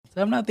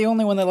I'm not the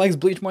only one that likes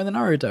Bleach more than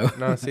Naruto.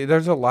 No, see,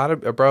 there's a lot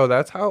of bro.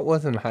 That's how it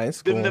was in high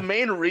school. The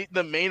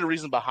main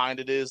reason behind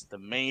it is the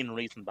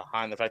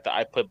fact that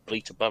I put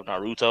Bleach above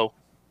Naruto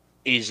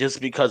is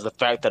just because the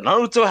fact that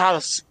Naruto had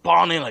to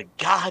spawn in a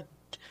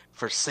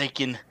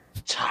god-forsaken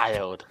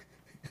child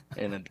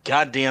in a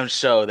goddamn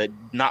show that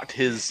knocked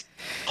his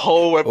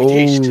whole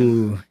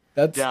reputation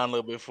That's down a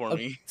little bit for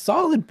me.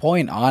 solid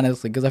point,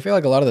 honestly, because I feel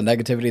like a lot of the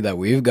negativity that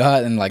we've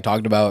got and like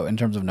talked about in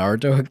terms of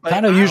Naruto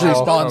kind of usually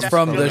spawns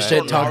from the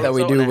shit talk that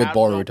we do with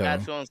Boruto.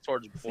 Bad feelings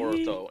towards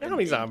Boruto. I know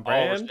he's on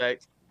brand.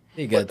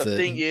 He But gets the it.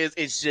 thing is,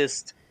 it's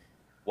just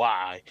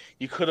why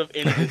you could have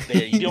ended it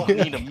there. You don't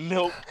need to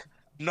milk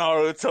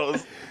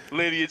Naruto's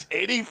lineage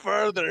any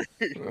further.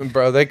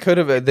 Bro, they could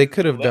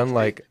have done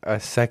like a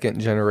second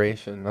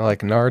generation, like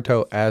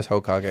Naruto as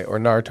Hokage or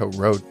Naruto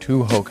Road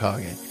to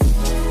Hokage.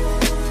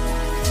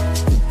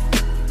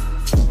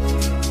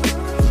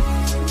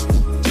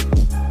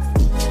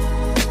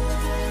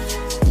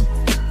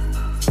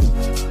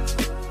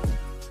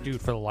 Dude,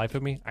 for the life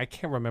of me, I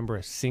can't remember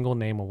a single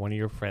name of one of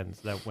your friends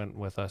that went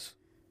with us.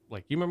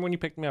 Like, you remember when you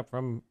picked me up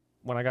from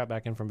when I got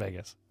back in from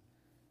Vegas?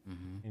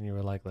 Mm-hmm. And you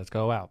were like, let's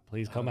go out.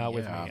 Please come out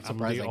with me. I'm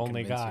the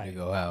only guy. You to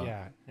go out.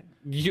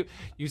 Yeah.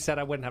 You said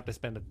I wouldn't have to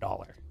spend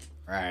 $1.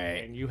 Right.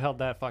 And you held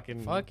that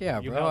fucking... Fuck yeah,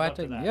 you bro. held I up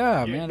to took, that.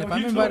 yeah, You- man. no, If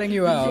I'm you inviting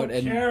you took out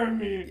care of and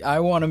me.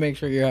 I want to make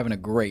sure you're having a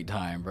great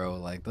time, bro.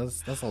 Like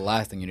that's the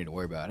last thing you need to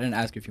worry about. I didn't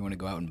ask you if you want to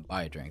go out and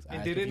buy drinks. I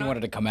asked if you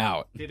wanted to come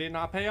out. Did it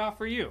not pay off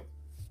for you?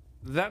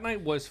 That night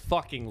was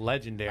fucking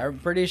legendary. I'm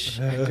pretty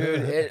sure,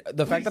 dude.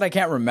 The fact that I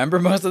can't remember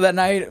most of that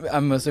night,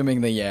 I'm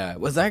assuming that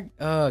was that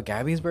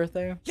Gabby's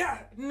birthday. Yeah,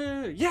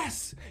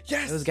 yes.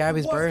 It was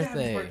Gabby's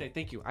birthday. Gabby's birthday.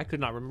 Thank you. I could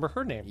not remember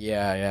her name.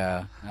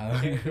 Yeah.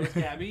 Okay, it was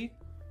Gabby.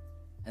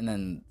 And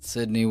then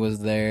Sydney was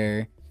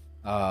there.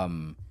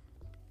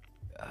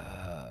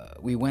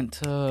 We went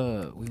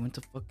to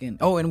fucking.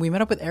 Oh, and we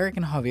met up with Eric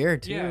and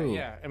Javier too.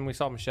 Yeah. And we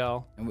saw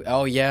Michelle. And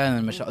and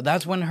then Michelle.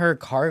 That's when her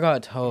car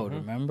got towed.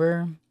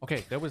 Remember?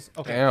 Okay, there was.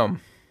 Okay.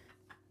 Damn.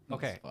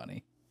 Okay. That's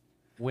funny.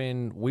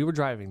 When we were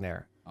driving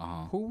there,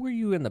 who were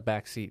you in the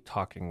back seat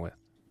talking with?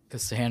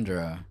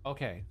 Cassandra.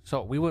 Okay,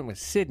 so we went with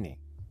Sydney.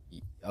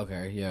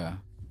 Okay, yeah.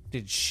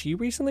 Did she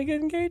recently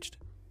get engaged?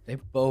 They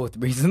both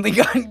recently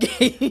got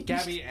engaged.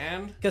 Gabby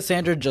and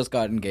Cassandra just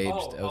got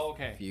engaged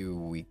okay. a few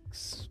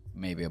weeks,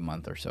 maybe a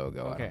month or so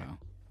ago. Okay. I don't know.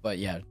 But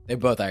yeah, they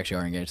both actually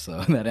are engaged, so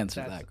that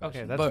answers that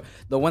question. Okay, but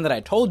the one that I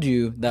told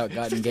you that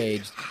got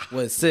engaged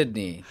was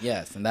Sydney.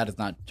 Yes, and that is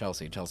not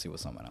Chelsea. Chelsea was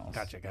someone else.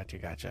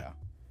 Gotcha.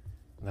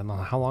 And then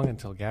how long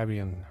until Gabby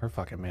and her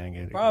fucking man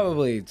get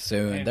Probably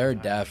soon. They're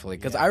definitely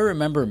because I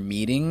remember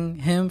meeting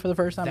him for the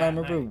first time. I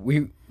remember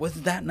was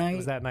it that night? It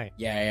was that night.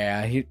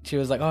 Yeah. She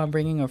was like, "Oh, I'm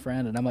bringing a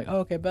friend," and I'm like, "Oh,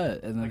 okay,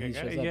 bet." And then he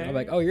shows up. And I'm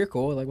like, "Oh, you're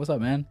cool. Like, what's up,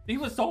 man?" He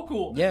was so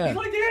cool. Yeah. He's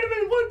like the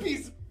animated One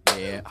Piece.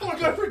 Yeah.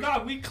 Fuck, I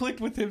forgot. We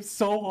clicked with him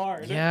so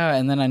hard. Yeah,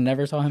 and then I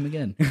never saw him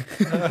again.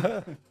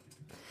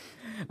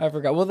 I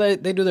forgot. Well, they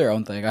do their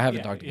own thing. I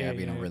haven't talked to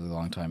Gabby in a really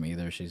long time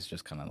either. She's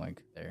just kind of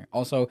like there.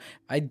 Also,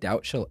 I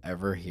doubt she'll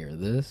ever hear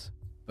this,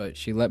 but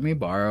she let me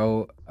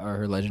borrow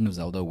her Legend of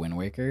Zelda Wind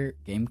Waker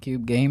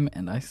GameCube game,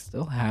 and I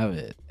still have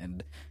it.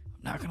 And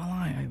I'm not gonna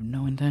lie, I have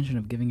no intention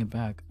of giving it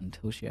back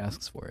until she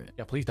asks for it.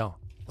 Yeah, please don't.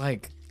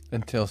 Like,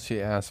 Until she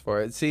asked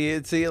for it. See,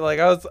 like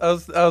I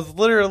was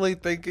literally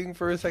thinking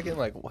for a second,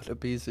 like, what a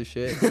piece of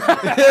shit.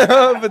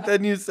 But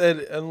then you said,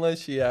 unless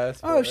she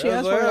asked for it. oh, she I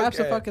asked was for it,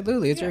 like,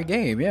 absolutely. It's your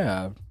game,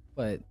 yeah.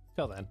 But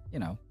Till then,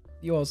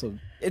 you also,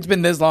 it's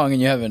been this long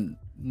and you haven't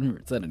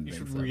said anything. you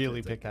should so really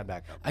it's pick that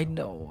back up. I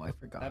know, I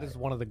forgot. That is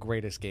one of the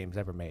greatest games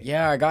ever made.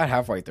 Yeah, I got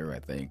halfway through, I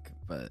think,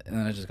 and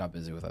then I just got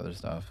busy with other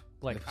stuff.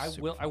 Like It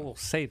was I will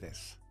say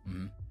this,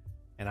 Mhm.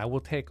 and I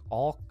will take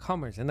all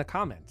comers in the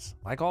comments,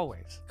 like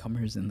always.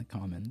 Comers in the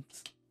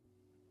comments.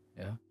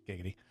 Yeah,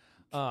 Giggity.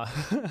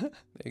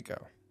 There you go.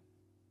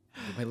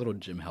 my little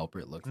Jim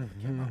Halpert looks at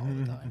the camera all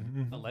the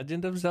time. The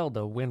Legend of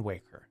Zelda Wind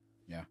Waker.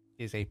 Yeah.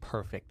 Is a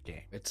perfect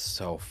game. It's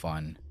so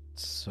fun,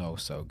 so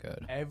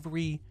good.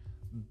 Every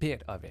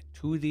bit of it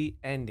to the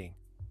ending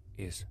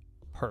is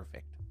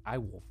perfect. I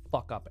will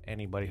fuck up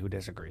anybody who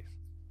disagrees.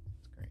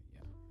 It's great.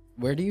 Yeah.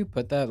 Where do you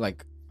put that?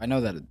 Like, I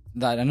know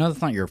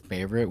that's not your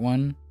favorite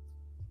one,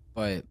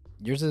 but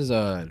yours is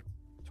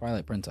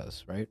Twilight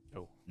Princess, right?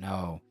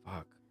 No.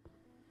 Fuck.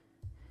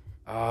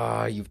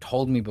 You've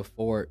told me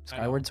before.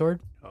 Skyward Sword?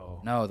 Oh.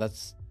 No,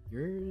 that's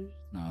yours.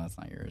 No, that's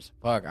not yours.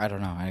 Fuck, I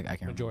don't know. I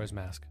can't remember. Majora's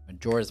Mask.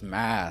 Majora's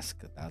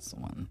Mask. That's the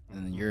one.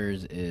 And then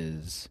yours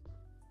is.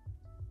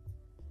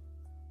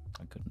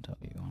 I couldn't tell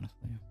you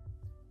honestly.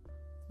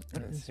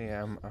 See,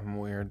 I'm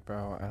weird,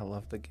 bro. I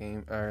love the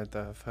game or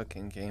the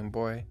fucking Game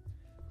Boy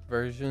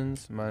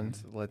versions.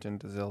 Mine's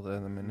Legend of Zelda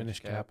and the Minish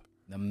Cap.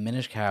 The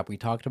Minish Cap. We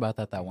talked about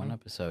that one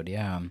episode.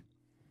 Yeah,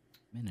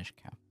 Minish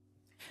Cap.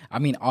 I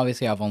mean,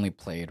 obviously, I've only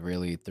played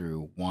really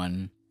through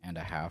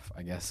 1.5,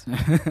 I guess.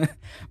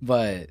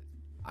 But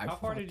how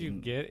far did you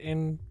get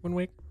in Wind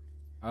Waker?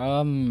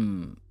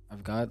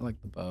 I've got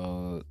like the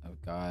boat.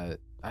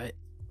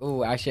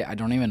 Oh, actually, I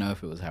don't even know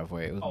if it was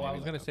halfway. It was I maybe was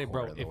gonna like a say, bro,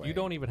 quarter of the if way. you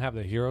don't even have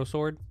the hero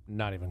sword,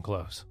 not even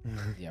close.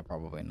 Yeah,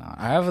 probably not.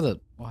 I have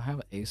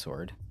a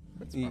sword.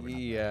 It's probably not the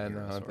Yeah,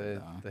 hero no,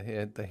 sword,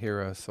 though. the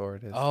hero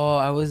sword is. Oh,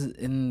 I was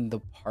in the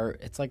part.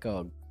 It's like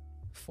a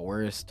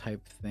forest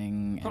type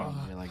thing, and Oh.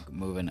 you're like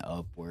moving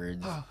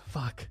upwards. Oh,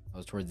 fuck. I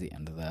was towards the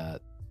end of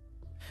that.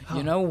 Oh,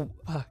 You know,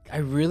 fuck. I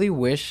really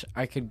wish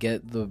I could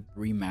get the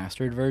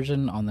remastered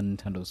version on the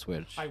Nintendo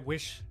Switch. I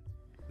wish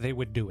they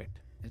would do it.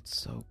 It's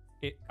so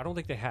I don't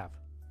think they have.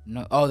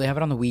 no. Oh, they have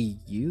it on the Wii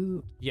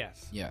U.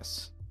 Yes.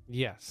 Yes,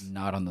 Yes.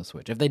 not on the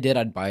Switch. If they did,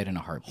 I'd buy it in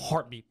a heartbeat.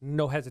 Heartbeat.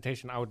 No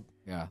hesitation. I would.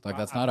 Yeah, like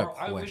that's not a bro,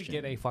 I would question.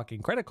 get a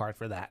fucking credit card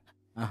for that.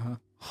 100%.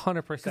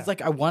 100%. Because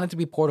like I want it to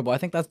be portable. I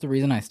think that's the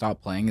reason I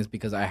stopped playing is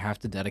because I have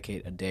to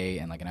dedicate a day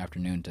and like an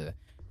afternoon to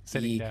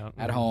Sitting be down.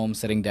 at Mhm. home,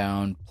 sitting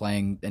down,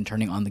 playing, and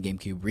turning on the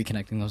GameCube,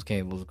 reconnecting those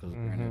cables because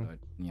Mhm.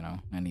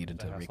 I needed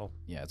It's a to. hassle.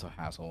 Yeah, it's a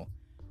hassle.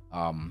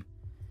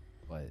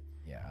 But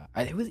yeah,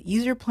 it was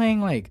easier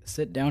playing like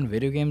sit down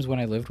video games when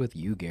I lived with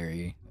you,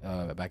 Gary,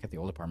 back at the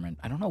old apartment.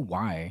 I don't know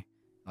why.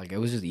 Like it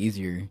was just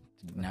easier.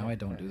 Now I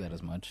don't do that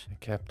as much. I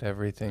kept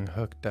everything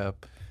hooked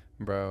up,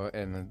 bro,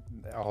 and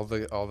all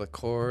the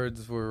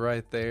cords were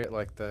right there.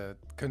 Like the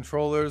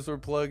controllers were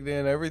plugged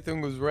in.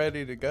 Everything was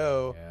ready to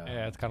go.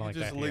 Yeah, it's kind of like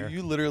that here.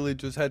 You literally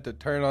just had to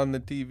turn on the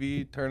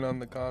TV, turn on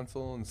the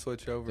console, and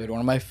switch over. Dude, one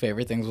of my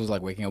favorite things was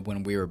like waking up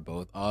when we were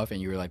both off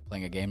and you were like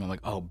playing a game. I'm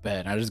like, oh, bet.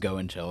 And I just go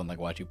and chill and like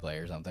watch you play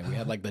or something. We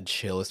had like the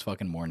chillest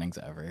fucking mornings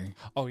ever.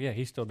 Oh, yeah,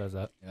 he still does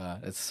that. Yeah,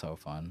 it's so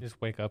fun. Just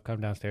wake up, come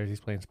downstairs. He's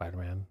playing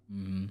Spider-Man.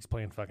 Hmm. He's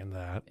playing fucking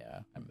that. Yeah,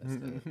 I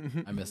missed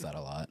it. I miss that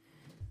a lot.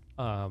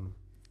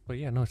 But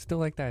yeah, no, it's still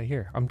like that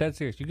here. I'm dead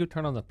serious. You could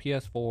turn on the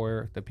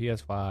PS4, the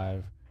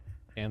PS5,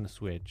 and the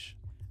Switch,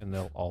 and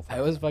they'll all.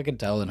 I was fucking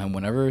telling him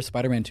whenever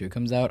Spider-Man 2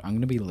 comes out, I'm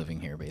gonna be living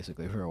here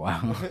basically for a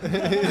while.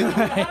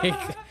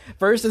 Like,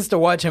 first is to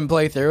watch him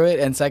play through it,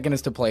 and second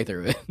is to play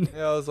through it.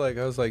 Yeah, I was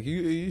like,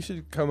 you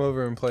should come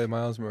over and play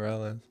Miles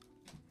Morales.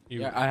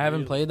 Yeah, I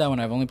haven't played that one.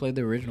 I've only played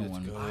the original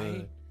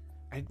one.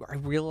 I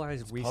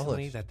realized recently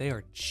polished. that they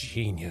are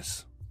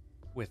genius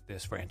with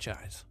this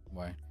franchise.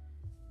 Why?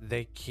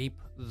 They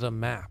keep the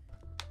map.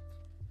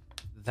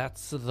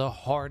 That's the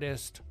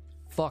hardest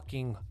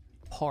fucking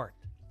part.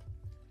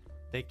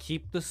 They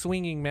keep the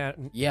swinging map.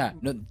 Yeah,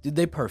 no, dude,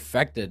 they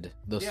perfected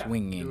the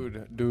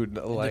swinging. Dude,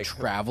 The like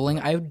traveling,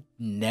 I would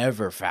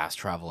never fast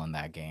travel in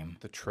that game.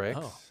 the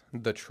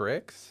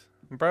tricks,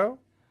 bro.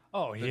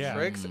 Oh The yeah.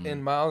 tricks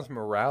in Miles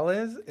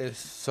Morales is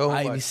so much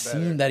I've better.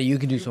 seen that you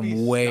can do some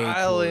be way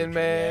styling, cooler-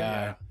 man.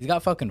 Yeah. He's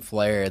got fucking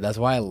flair. That's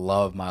why I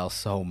love Miles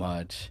so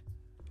much.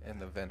 And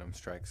the Venom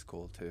Strike's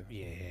cool too.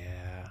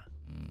 Yeah.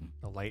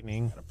 The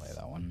lightning. Gotta play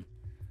that one.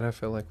 I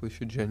feel like we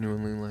should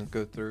genuinely like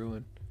go through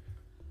and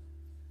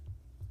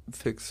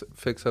fix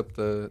up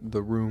the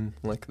room,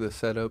 like the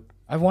setup.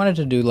 I've wanted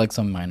to do like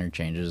some minor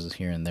changes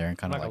here and there, and I'm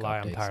kind not of gonna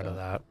like lie, I'm update tired of stuff.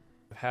 that.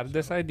 I've had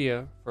this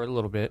idea for a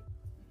little bit.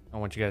 I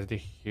want you guys to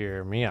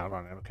hear me out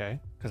on it, okay?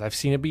 Because I've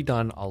seen it be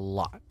done a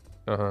lot.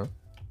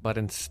 But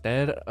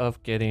instead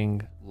of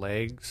getting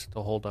legs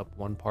to hold up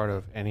one part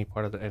of any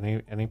part of the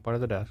any part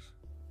of the desk,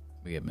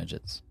 We get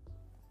midgets.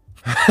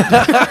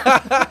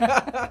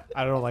 I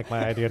don't like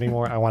my idea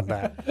anymore. I want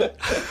that.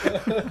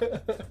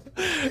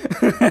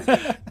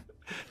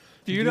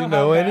 Do you know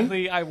how any?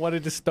 badly I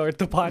wanted to start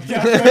the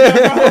podcast?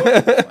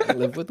 I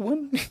live with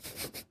one.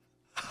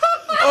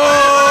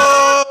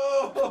 Oh!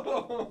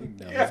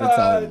 No, it's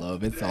all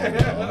love. It's all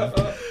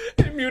love.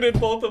 It muted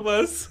both of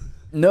us.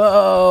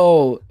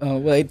 No. Oh,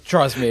 wait,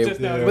 trust me. Just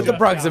now, With the just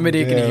proximity,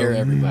 you can hear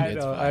everybody. I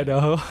It's know, fine. I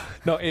know.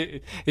 No,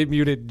 it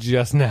muted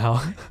just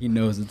now. He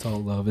knows it's all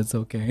love. It's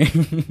okay.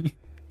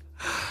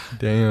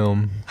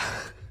 Damn.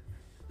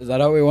 Is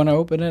that how we want to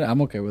open it?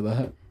 I'm okay with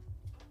that.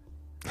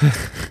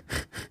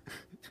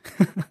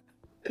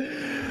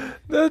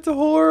 That's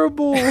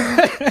horrible.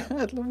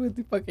 I love with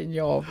the fucking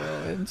y'all, bro.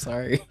 I'm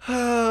sorry.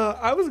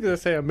 I was gonna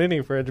say a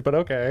mini fridge, but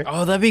okay.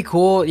 Oh, that'd be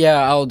cool.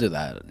 Yeah, I'll do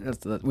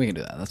that. We can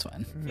do that. That's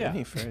fine. Yeah.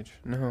 Mini fridge.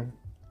 No.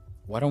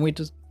 Why don't we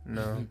just?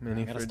 No.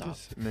 Mini gotta stop.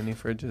 fridges. Mini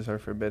fridges are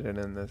forbidden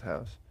in this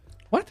house.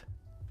 What?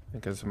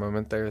 Because the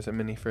moment there is a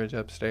mini fridge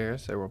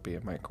upstairs, there will be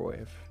a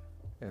microwave.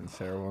 And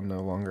Sarah will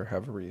no longer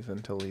have a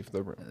reason to leave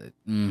the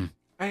room.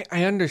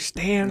 I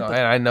understand. No, but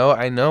and I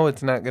know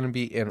it's not going to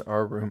be in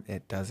our room.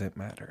 It doesn't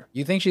matter.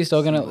 You think she's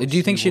still gonna? Do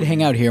you think she she'd would-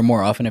 hang out here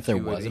more often if there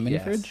she would, was a mini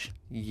yes. fridge?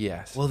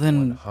 Yes. Well,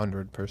 then-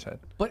 100%.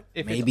 But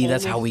if it's Maybe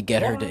that's only- how we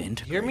get her Hold to on,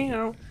 integrate. Hear me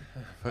out.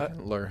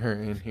 Fucking lure her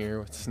in here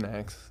with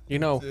snacks. You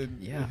know,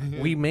 Yeah.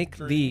 we make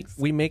Drinks.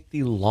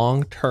 the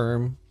long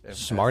term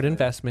smart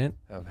Investment.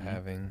 investment Of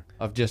having.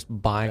 of just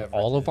buying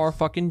all of our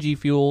fucking G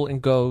Fuel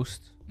and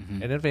Ghost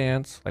Mm-hmm. in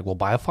advance. Like we'll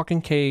buy a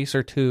fucking case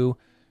or two,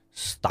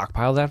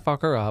 stockpile that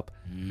fucker up,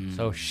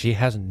 so she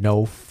has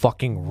no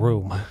fucking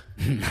room.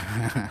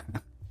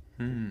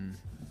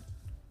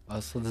 Oh,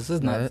 so this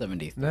is not That-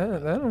 70.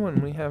 That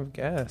one we have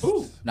guests.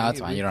 No, it's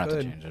fine. You don't have to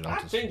could- change it.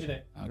 I'll just...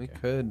 it We Okay.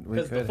 could.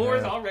 We could. have.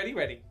 already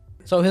ready.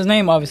 So his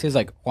name obviously is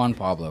like Juan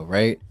Pablo,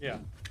 right? Yeah.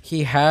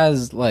 he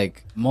has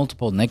like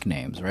multiple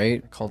nicknames,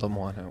 right? I called him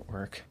Juan at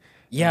work.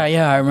 Yeah,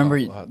 I remember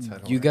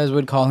Outside of you work. guys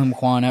would call him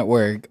Juan at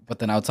work, but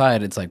then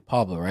outside it's like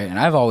Pablo, right? And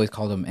I've always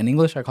called him, in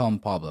English I call him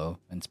Pablo,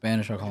 in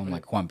Spanish I call him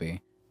like Juanpi,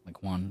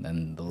 like Juan,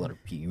 and the letter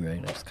P,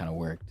 right? That just kind of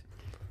worked.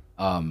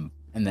 And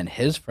then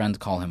his friends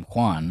call him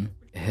Juan.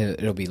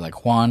 It'll be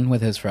like Juan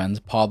with his friends,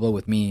 Pablo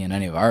with me and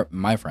any of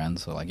my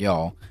friends, so like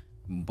y'all,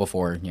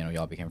 before,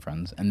 y'all became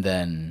friends, and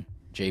then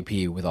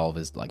JP with all of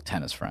his like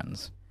tennis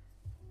friends.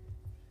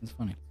 It's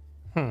funny.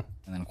 And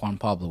then Juan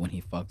Pablo when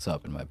he fucks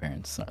up, and my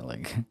parents are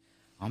like,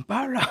 Juan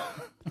Pablo.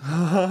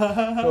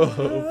 Oh,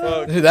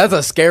 fuck. Dude, that's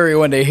a scary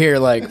one to hear,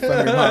 like, from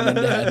your mom and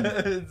dad.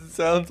 It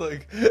sounds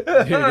like. Dude,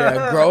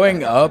 yeah,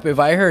 growing up, if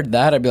I heard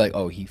that, I'd be like,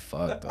 oh, he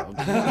fucked up.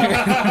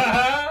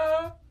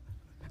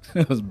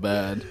 It was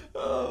bad.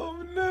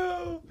 Oh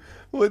no!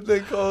 What'd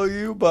they call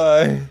you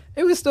by?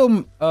 It was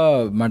still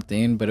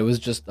Martin, but it was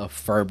just a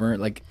firmer.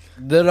 Like,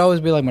 there'd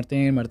always be like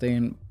Martin.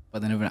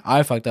 But then when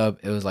I fucked up,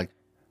 it was like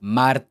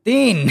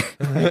Martin.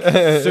 Like,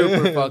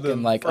 super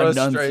fucking like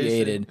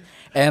enunciated.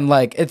 And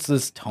like it's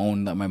this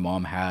tone that my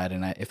mom had,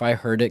 and if I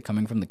heard it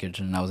coming from the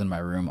kitchen and I was in my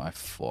room, I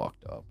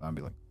fucked up. I'd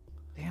be like,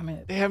 damn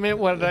it,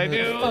 What did I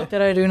do? what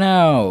did I do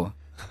now?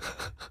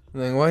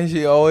 Like, why is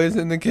she always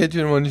in the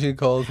kitchen when she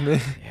calls me?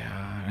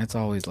 Yeah, it's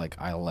always like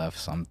I left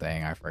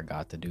something, I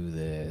forgot to do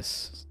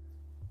this.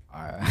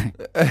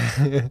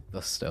 The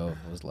stove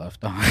was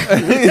left on.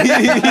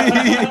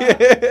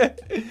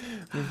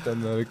 We've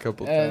done that a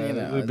couple And,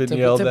 times. We've been typical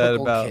yelled at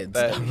kid about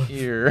that stuff.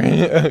 here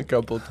a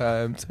couple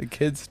times.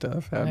 Kid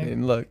stuff. I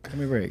mean, look. Give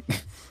me a break.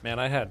 Man,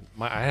 I had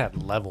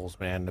levels,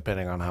 man,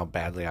 depending on how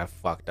badly I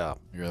fucked up.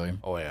 Really?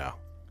 Oh yeah.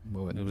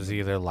 What It was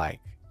either like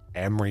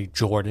Emery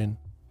Jordan,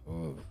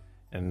 Ooh.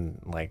 and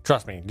like,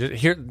 trust me,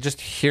 just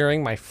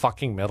hearing my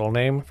fucking middle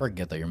name.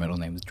 Forget that your middle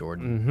name is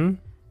Jordan.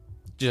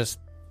 Just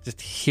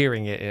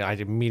hearing it,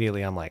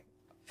 I'm like,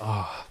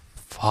 oh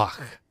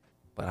fuck.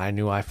 But I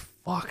knew I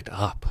fucked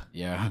up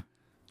Yeah.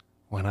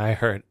 when I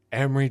heard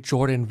Emery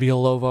Jordan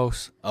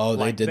Villalobos. Oh,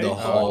 they did the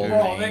whole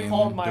name. They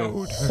called my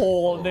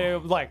whole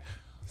name. Like,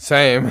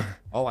 Same.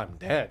 oh, I'm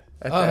dead.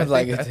 I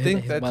like,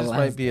 think that my just last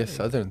might be a name.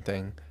 southern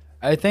thing.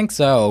 I think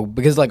so,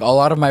 because like a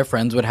lot of my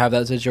friends would have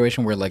that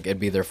situation where like it'd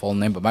be their full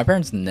name, but my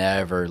parents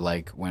never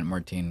like went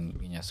Martin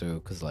Guiñazú,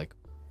 because like,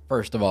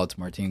 first of all, it's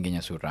Martin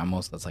Guiñazú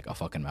Ramos. That's like a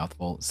fucking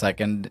mouthful.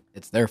 Second,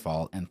 it's their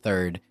fault. And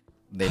third,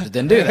 they just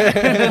didn't do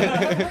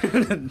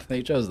that.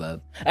 They chose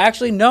that.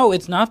 Actually, no,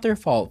 it's not their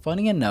fault.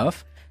 Funny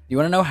enough, you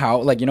want to know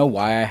how? Like, you know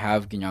why I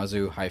have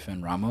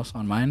Guiñazú-Ramos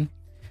on mine?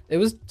 It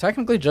was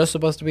technically just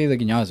supposed to be the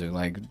Guiñazú.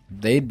 Like,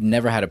 they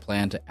never had a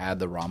plan to add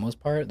the Ramos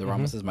part. The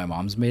Ramos is my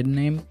mom's maiden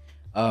name.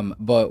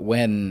 But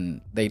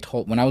when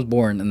I was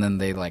born, and then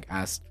they like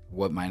asked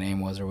what my name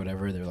was or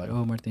whatever, they were like,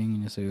 oh, Martin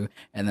Guiñazú.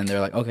 And then they're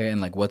like, okay,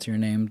 and like, what's your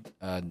name?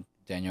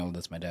 Daniel,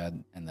 that's my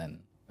dad. And then,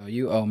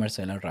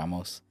 Marcela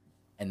Ramos.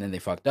 And then they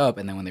fucked up.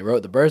 And then when they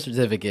wrote the birth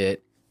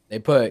certificate, they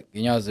put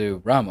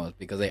Guiñazú Ramos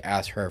because they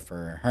asked her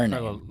for her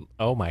name.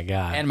 Oh my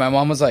god. And my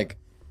mom was like,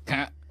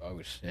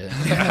 oh shit.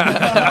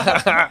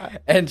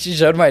 And she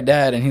showed my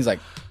dad, and he's like,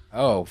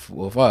 oh,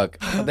 well, fuck.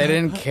 But they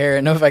didn't care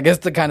enough, I guess,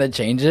 to kind of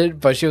change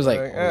it. But she was like,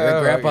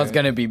 your grandpa's okay.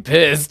 going to be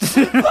pissed.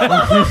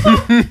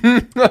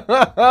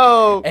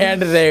 Oh,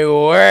 And they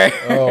were.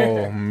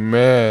 oh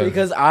man.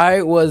 Because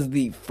I was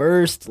the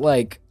first,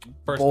 like,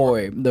 First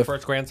boy. The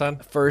First grandson?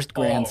 first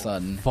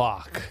grandson. Oh,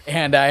 fuck.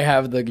 And I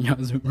have the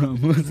Guiñazú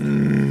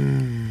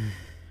Ramos.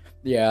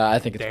 Yeah, I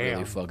think it's really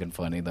Damn. fucking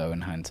funny, though,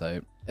 in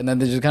hindsight. And then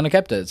they just kind of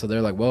kept it. So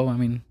they're like, well, I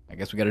mean, I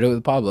guess we got to do it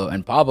with Pablo.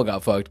 And Pablo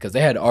got fucked because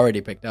they had already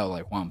picked out,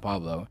 like, Juan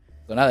Pablo.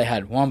 So now they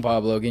had Juan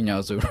Pablo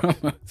Guiñazú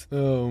Ramos.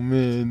 Oh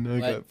man, I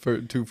Like-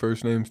 got two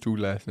first names, two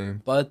last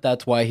names. But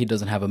that's why he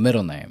doesn't have a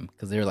middle name.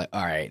 Because they were like,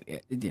 all right,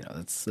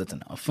 that's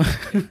enough.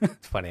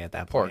 It's funny at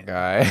that Poor point.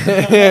 guy.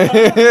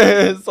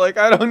 It's like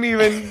I don't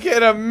even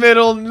get a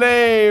middle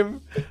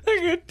name. I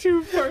get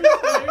two first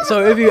names.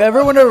 So if you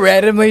ever want to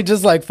randomly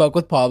just, like, fuck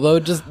with Pablo,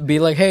 just be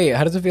like, hey,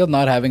 how does it feel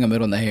not having a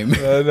middle name?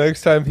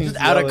 Next time he's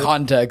Just out of yelling-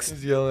 context.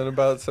 He's yelling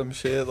about some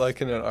shit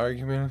like in an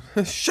argument.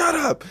 Shut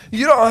up!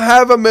 You don't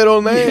have a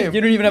middle name.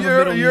 You don't even have a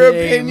middle Your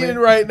name. opinion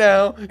right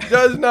now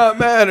does not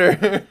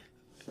matter.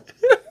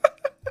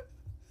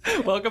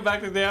 Welcome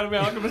back to the Anime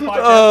Alchemist Podcast.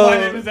 Oh. My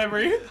name is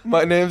Emery.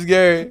 My name's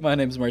Gary. My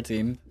name's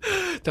Martine.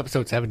 It's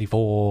episode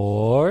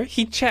 74.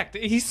 He checked.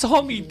 He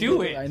saw me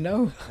do it. I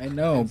know,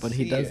 but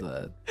he see does it.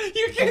 that.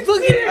 You can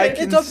look at it. I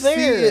can It's up see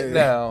there. it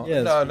now.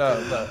 Yes.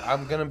 No.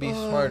 I'm gonna be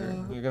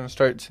smarter. You're gonna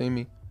start seeing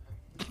me.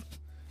 Did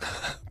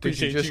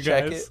Appreciate you just you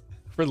check guys it?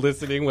 for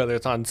listening, whether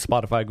it's on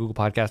Spotify, Google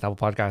Podcast, Apple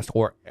Podcast,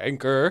 or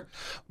Anchor.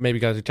 Maybe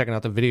you guys are checking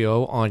out the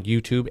video on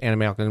YouTube,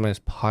 Anime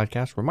Alchemist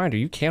Podcast. Reminder,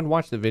 you can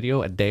watch the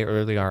video a day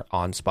earlier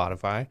on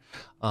Spotify.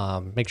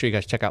 Make sure you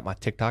guys check out my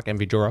TikTok,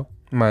 MV Juro.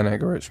 Mine,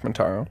 Rich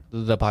Mataro.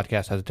 The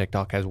podcast has a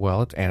TikTok as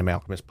well. It's Anime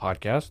Alchemist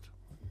Podcast.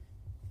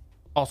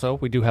 Also,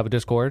 we do have a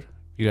Discord.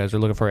 If you guys are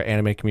looking for an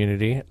anime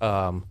community,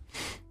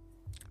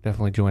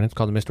 definitely join it. It's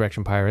called the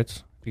Misdirection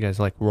Pirates. If you guys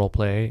like role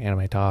play,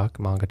 anime talk,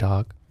 manga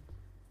talk,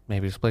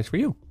 maybe it's a place for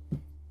you.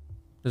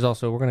 There's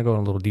also, we're going to go in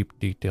a little deep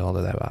detail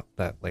into that about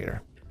that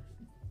later.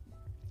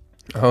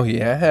 Oh,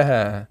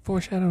 yeah.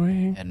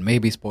 Foreshadowing. And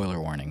maybe spoiler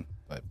warning,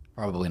 but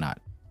probably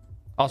not.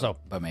 Also,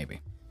 But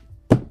maybe.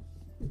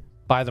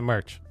 buy the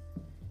merch.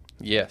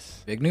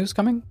 Yes. Big news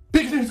coming?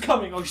 Big news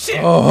coming. Oh,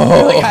 shit.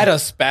 Oh. Like, I had a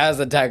spaz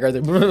attack right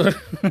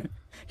there.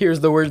 Here's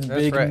the words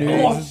That's big right.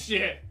 news. Oh,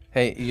 shit.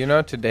 Hey,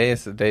 today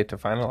is the day to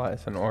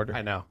finalize an order.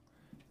 I know.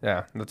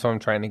 Yeah, that's why I'm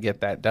trying to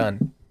get that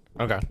done.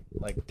 Okay.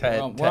 Like, We're to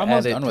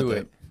almost add done to with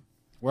it.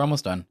 We're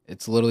almost done.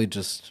 It's literally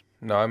just...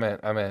 No, I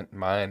meant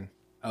mine.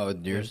 Oh,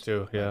 Yours yours?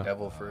 too, yeah.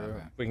 Devil fruit.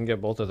 okay. We can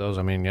get both of those.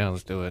 I mean, yeah,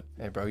 let's do it.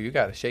 Hey, bro, you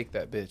gotta shake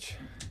that bitch.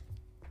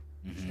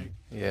 Mm-hmm.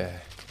 Yeah.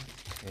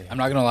 I'm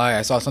not gonna lie.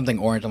 I saw something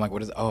orange. I'm like,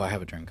 what is... Oh, I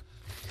have a drink.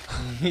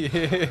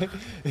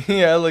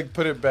 Yeah, I like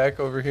put it back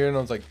over here and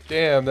I was like,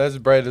 damn, that's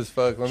bright as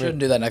fuck. Shouldn't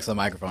do that next to the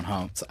microphone,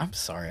 huh? I'm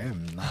sorry.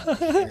 I'm not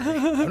here.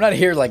 I'm not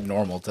here like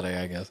normal today,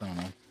 I guess. I don't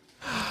know.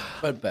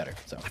 But better,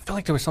 so. I feel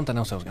like there was something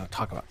else I was going to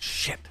talk about.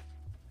 Shit.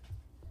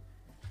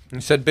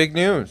 You said big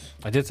news.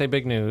 I did say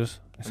big news.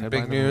 I said buy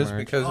Big the news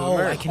merch. because of the Oh,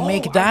 I merch. can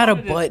make that a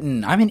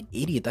button. I'm an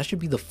idiot. That should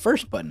be the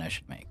first button I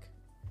should make.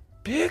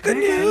 Big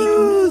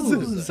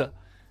news.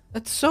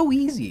 That's so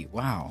easy.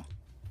 Wow.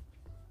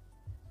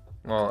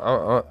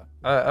 Well,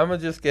 I'm gonna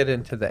just get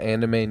into the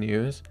anime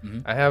news.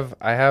 Mhm.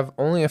 I have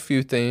only a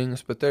few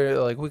things, but they're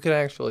like we could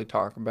actually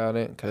talk about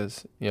it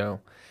because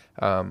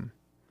I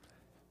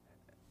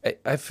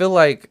feel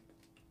like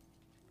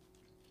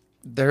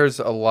there's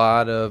a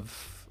lot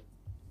of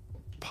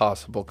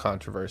possible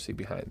controversy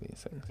behind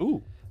these things.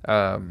 Ooh.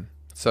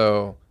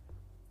 So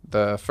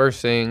the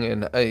first thing,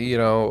 and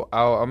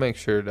I'll make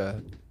sure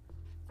to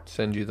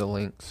send you the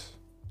links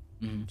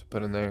Mhm. to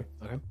put in there.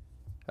 Okay.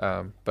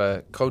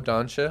 But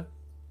Kodansha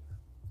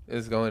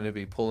is going to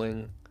be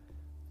pulling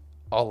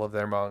all of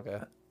their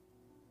manga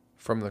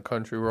from the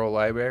Crunchyroll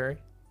library.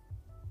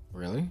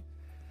 Really?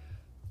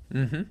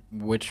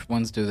 Mm-hmm. Which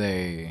ones do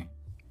they...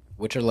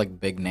 Which are like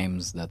big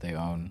names that they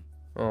own?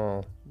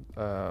 Oh,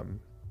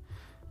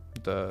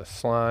 the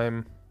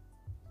Slime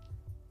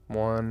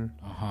one,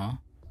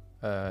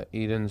 Uh-huh.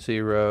 Eden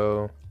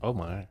Zero, Oh,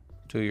 my.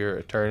 To Your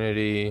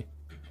Eternity.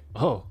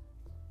 Oh.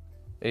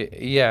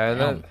 Yeah,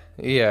 and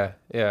Damn.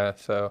 yeah.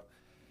 So,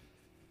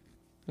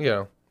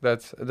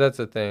 that's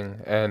a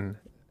thing, and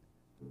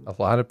a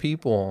lot of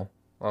people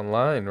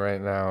online right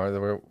now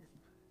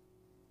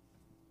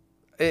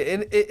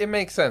it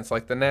makes sense,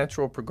 like the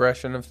natural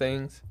progression of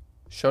things.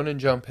 Shonen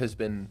Jump has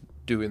been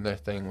doing their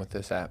thing with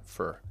this app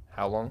for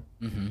how long?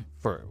 Mm-hmm.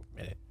 For a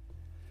minute.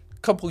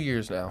 Couple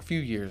years now, a few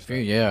years. Now.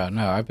 Yeah,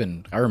 no,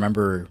 I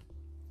remember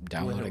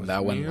downloading was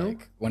that one new?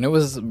 like when it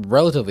was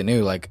relatively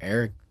new. Like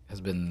Eric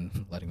has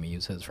been letting me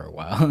use his for a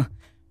while,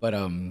 but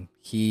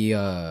he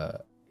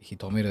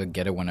told me to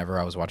get it whenever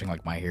I was watching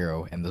like My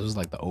Hero, and this was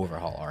like the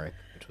overhaul arc,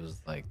 which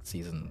was like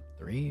season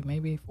 3,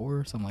 maybe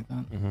 4, something like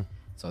that. Mm-hmm.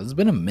 So it's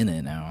been a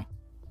minute now.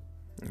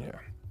 Yeah.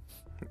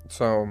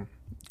 So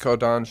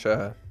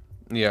Kodansha,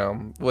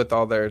 with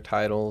all their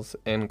titles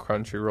in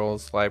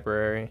Crunchyroll's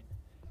library,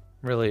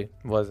 really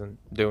wasn't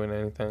doing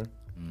anything.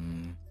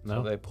 No.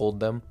 So they pulled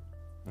them.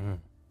 Mm.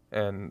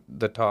 And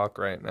the talk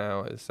right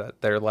now is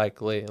that they're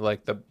likely,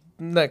 like the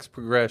next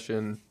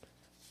progression,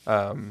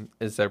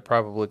 is they're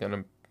probably going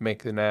to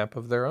make an app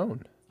of their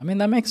own. I mean,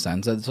 that makes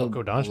sense. It's a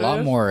Kodansha lot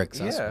is? more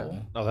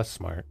accessible. Oh, that's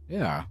smart.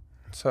 Yeah.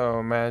 So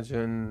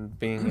imagine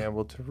being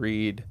able to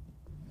read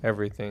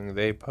everything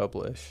they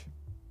publish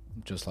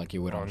Just like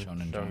you would on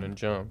Shonen Jump.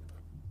 Jump.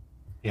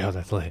 Yeah,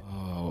 that's lit.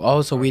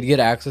 Oh, so we'd get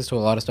access to a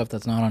lot of stuff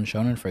that's not on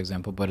Shonen, for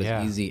example, but as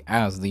Yeah. easy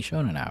as the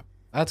Shonen app.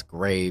 That's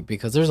great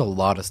because there's a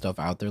lot of stuff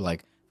out there.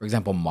 Like, for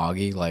example,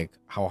 Magi. Like,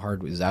 how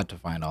hard is that to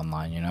find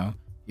online? Yeah.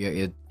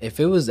 If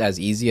it was as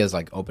easy as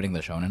like opening the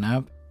Shonen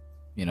app,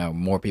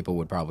 more people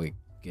would probably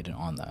get it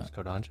on Is that.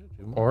 Kodansha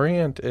too?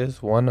 Orient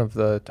is one of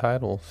the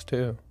titles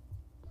too.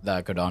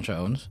 That Kodansha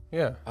owns.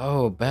 Yeah,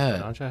 Oh,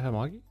 bet. Kodansha have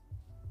Magi?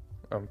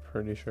 I'm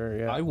pretty sure.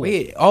 Yeah. I will.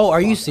 Wait. Oh,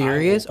 are you Fuck,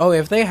 serious? Oh,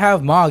 if they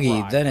have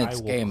Magi, cry. then I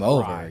it's will game cry.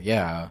 over.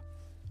 Yeah.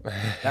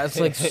 That's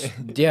like,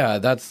 yeah,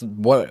 that's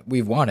what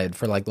we've wanted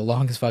for like the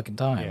longest fucking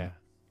time. Yeah.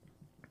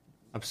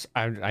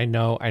 I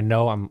know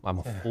I'm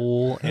a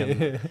fool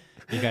and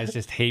you guys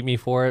just hate me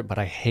for it, but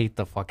I hate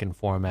the fucking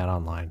format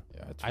online.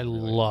 Yeah, it's I really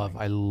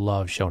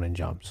love Shonen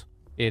Jumps.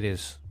 It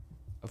is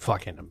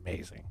fucking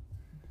amazing.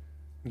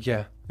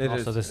 Yeah.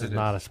 Also, this is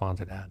not a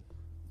sponsored ad.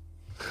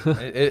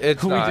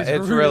 It's We not. just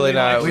It's really really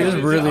not. We like just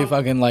Shonen really Jump.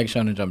 fucking like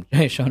Shonen Jump.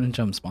 Hey, Shonen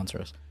Jump sponsor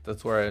us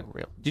That's where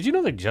Real. Did you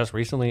know they just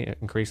recently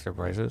increased their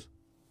prices?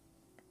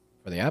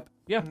 for the app.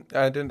 Yeah.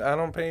 I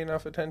don't pay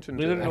enough attention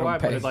to Neither that. do I,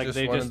 but It's like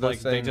they one just of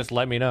those they things. just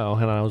let me know,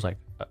 and I was like,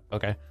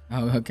 okay.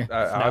 Oh, okay. It's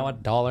now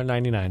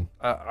 $1.99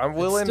 I'm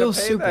willing Still to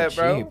pay super that,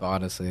 bro. cheap,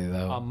 honestly,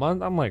 though. a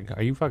month. I'm like,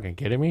 are you fucking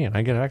kidding me? And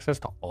I get access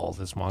to all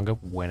this manga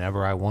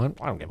whenever I want.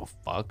 I don't give a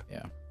fuck.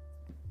 Yeah.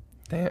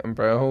 Damn,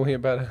 bro, we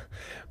about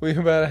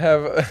to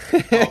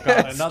have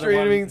God, another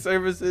streaming one.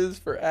 services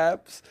for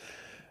apps,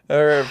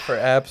 or for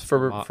apps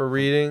for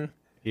reading.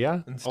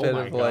 Yeah. instead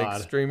my of like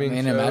God. streaming. I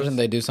mean, shows. imagine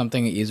they do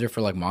something easier for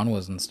like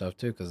manhwas and stuff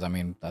too, because I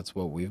mean that's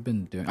what we've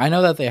been doing. I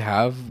know that they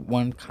have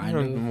one kind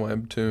of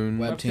Webtoon.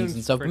 webtoons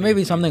and stuff, but pretty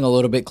maybe easy. something a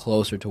little bit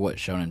closer to what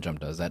Shonen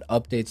Jump does. That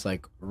updates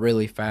like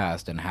really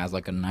fast and has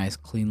like a nice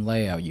clean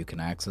layout. You can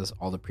access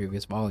all the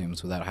previous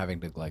volumes without having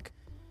to like,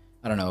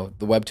 I don't know.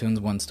 The webtoons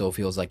one still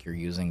feels like you're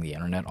using the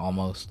internet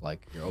almost,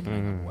 like you're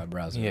opening a web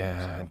browser.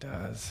 Yeah, so it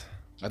does.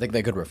 I think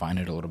they could refine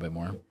it a little bit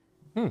more.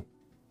 You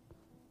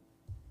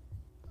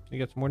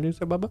got some more news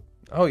there, Bubba?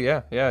 Oh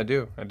yeah, I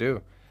do.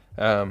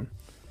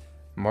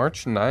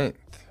 March 9th,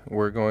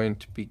 we're going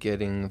to be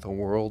getting the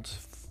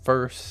world's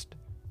first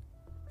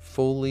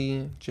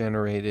fully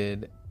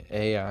generated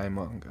AI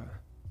manga.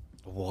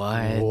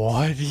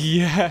 What?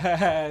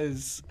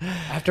 Yes.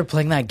 After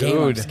playing that game,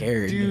 I'm Dude,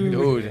 scared.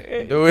 Dude.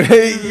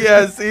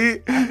 Yeah, see?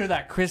 After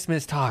that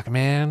Christmas talk,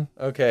 man.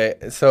 Okay,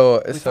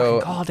 so We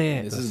fucking called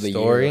it. This The is the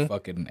story- year of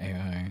fucking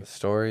AI. the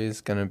story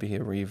is going to be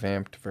a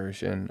revamped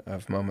version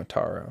of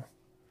Momotaro.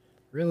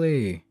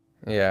 Really?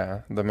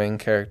 Yeah, the main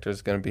character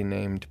is going to be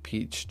named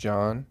Peach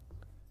John.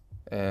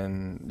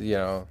 And,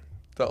 the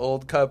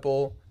old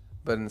couple,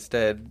 but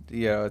instead,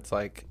 it's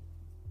like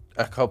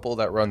a couple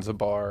that runs a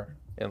bar.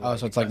 In Oh,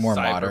 so it's like more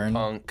modern?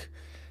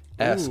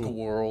 Cyberpunk-esque Ooh.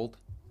 world.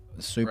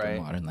 Super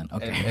Right. modern then.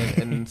 And, Okay.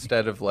 and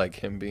instead of like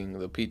him being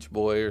the Peach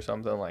Boy or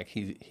something, like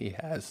he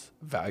has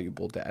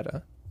valuable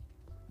data.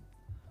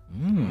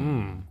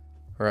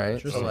 Right? So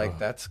Interesting. like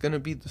that's gonna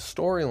be the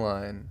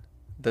storyline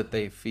that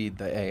they feed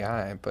the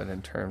AI, but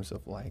in terms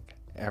of like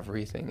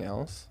everything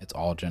else, It's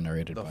all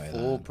generated the by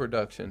full that.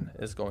 production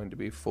is going to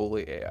be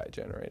fully AI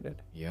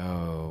generated.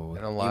 Yo.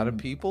 And a lot of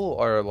people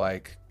are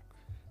like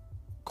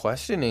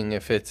questioning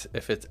if it's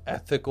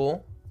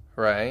ethical,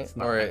 right?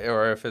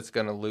 Or if it's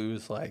gonna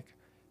lose like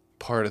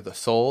part of the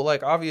soul.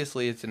 Like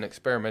obviously it's an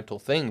experimental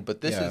thing,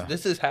 but Yeah.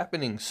 this is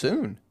happening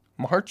soon.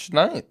 March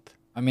 9th.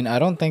 I mean, I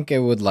don't think it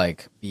would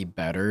like be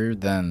better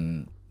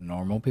than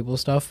normal people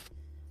stuff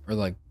or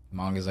like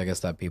mangas, I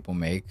guess, that people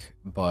make.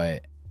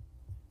 But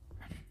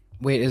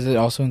wait, is it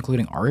also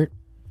including art?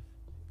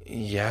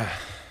 Yeah.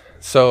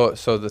 So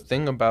the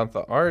thing about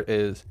the art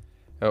is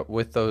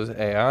with those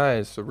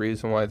AIs, the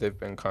reason why they've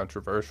been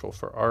controversial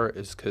for art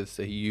is because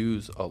they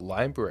use a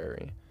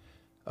library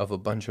of a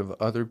bunch of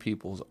other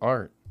people's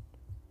art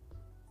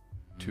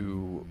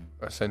to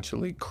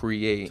essentially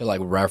create To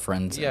like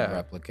reference Yeah. and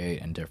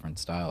replicate in different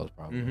styles,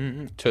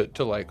 probably.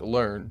 to like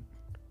learn,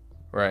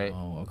 right?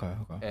 Oh, okay,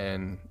 okay.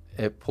 And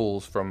it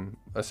pulls from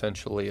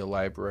essentially a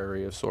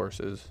library of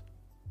sources,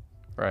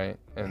 right?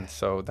 And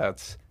so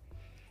that's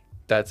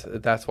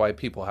why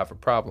people have a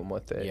problem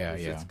with it. Yeah,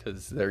 is yeah. It's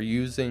because they're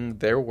using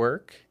their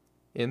work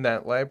in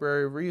that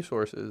library of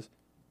resources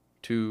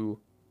to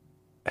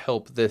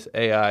help this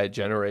AI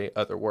generate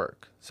other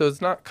work. So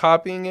it's not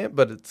copying it,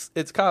 but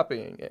it's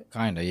copying it.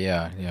 Kinda,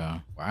 yeah.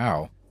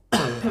 Wow.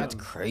 That's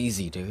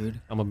crazy,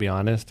 dude. I'm gonna be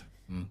honest.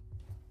 Mm.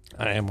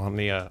 I am on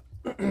the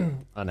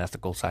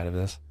unethical side of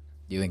this.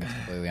 Do you think it's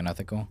completely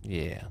unethical?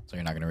 Yeah. So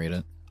you're not gonna read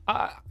it?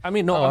 I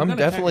mean, no. Oh, I'm gonna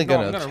definitely check,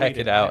 gonna I'm check read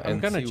it out I'm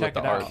and gonna see check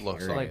what the it art out.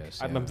 looks like. Like,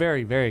 Curious, I'm yeah.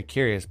 very, very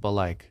curious, but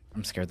like,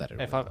 I'm scared that it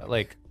if will. I'm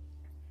like,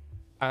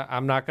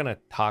 I'm not gonna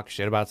talk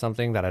shit about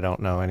something that I don't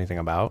know anything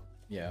about.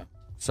 Yeah.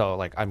 So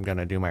like, I'm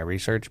gonna do my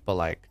research, but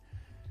like,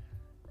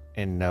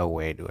 in no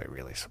way do I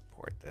really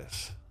support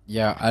this.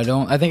 Yeah,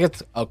 I think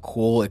it's a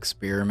cool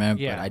experiment,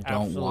 Yeah, but I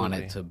don't want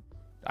it to.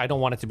 I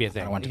don't want it to be a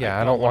thing. I want to-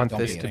 Yeah, I don't want don't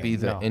this be to a be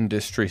thing. the No.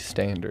 industry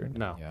standard.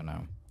 No, Yeah,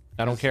 no.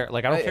 I don't care.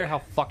 Like, I don't care how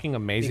fucking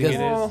amazing Because- it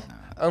is. Well,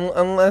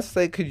 unless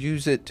they could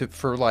use it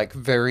for like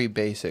very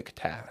basic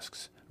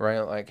tasks,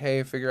 right? Like,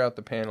 hey, figure out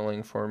the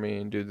paneling for me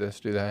and do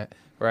this, do that,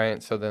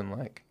 right? So then,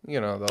 like,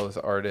 those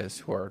artists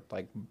who are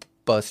like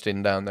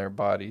busting down their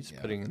bodies,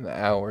 putting in the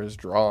hours,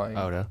 drawing,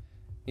 Oda.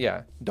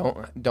 yeah,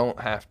 don't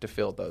have to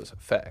feel those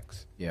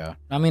effects. Yeah.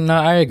 I mean, no,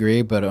 I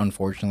agree, but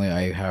unfortunately,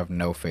 I have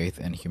no faith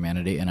in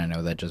humanity, and I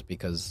know that just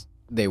because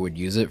they would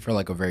use it for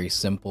like a very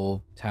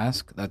simple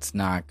task, that's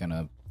not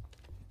gonna.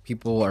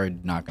 People are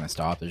not gonna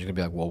stop. They're just gonna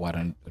be like, well,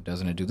 why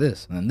doesn't it do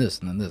this and then this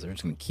and then this? They're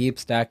just gonna keep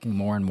stacking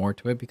more and more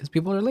to it because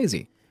people are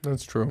lazy.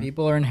 That's true.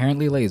 People are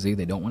inherently lazy.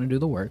 They don't want to do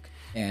the work.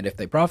 And if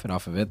they profit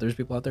off of it, there's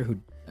people out there who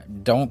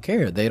don't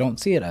care. They don't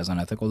see it as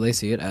unethical. They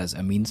see it as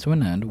a means to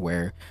an end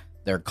where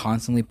they're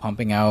constantly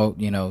pumping out,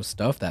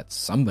 stuff that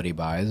somebody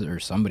buys or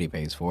somebody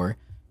pays for.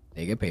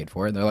 They get paid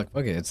for it. They're like,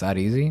 okay, it's that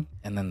easy.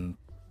 And then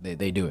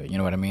they do it. You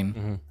know what I mean?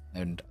 Mm-hmm.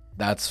 And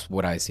that's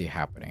what I see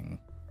happening.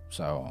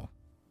 So,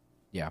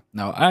 yeah.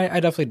 No, I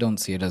definitely don't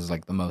see it as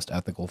like the most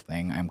ethical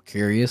thing. I'm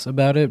curious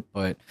about it,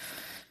 but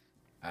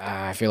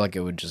I feel like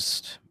it would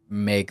just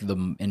make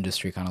the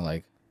industry kind of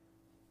like,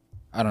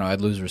 I don't know,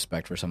 I'd lose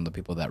respect for some of the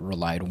people that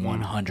relied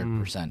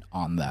 100%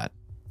 on that.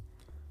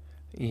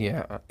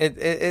 Yeah,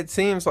 it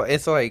seems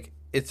like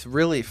it's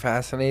really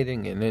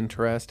fascinating and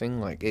interesting.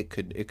 Like it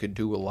could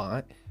do a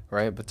lot,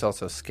 right? But it's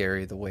also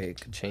scary the way it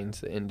could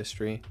change the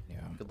industry. Yeah.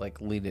 It could like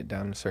lead it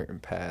down a certain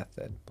path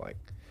that like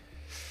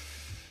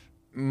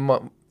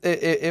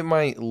it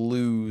might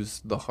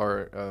lose the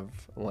heart of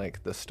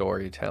like the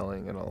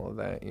storytelling and all of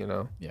that.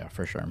 Yeah,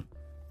 for sure.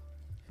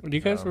 Do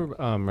you guys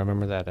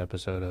remember that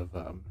episode of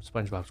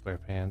SpongeBob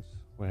SquarePants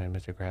when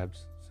Mr.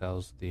 Krabs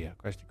sells the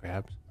Krusty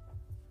Krabs?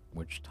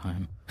 Which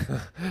time? Okay.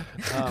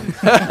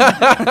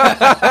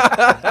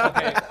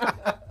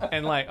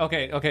 And like,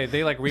 okay,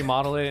 they like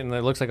remodel it and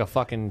it looks like a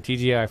fucking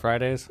TGI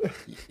Fridays.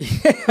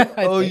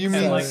 Oh, you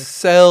mean like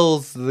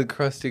sells the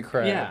Krusty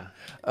Krab? Yeah.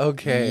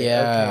 Okay.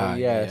 Yeah.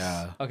 Okay, yes.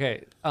 Yeah.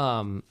 Okay.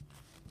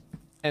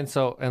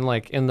 And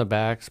like in the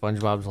back,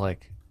 SpongeBob's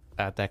like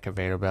at that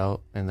conveyor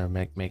belt and they're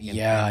making.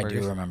 Yeah, I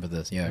hamburgers. do remember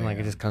this. Yeah. And like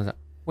it just comes out.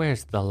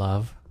 Where's the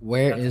love?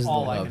 Where That's is the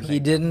all I love? can He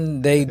think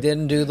didn't. They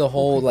didn't do the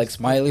whole like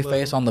smiley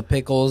face on the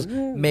pickles.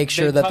 Make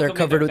sure They that tuck they're 'em in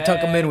covered their with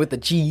tuck them in bag. with the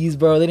cheese,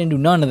 bro. They didn't do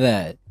none of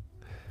that.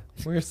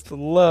 Where's the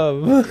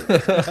love?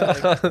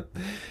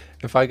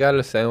 If I got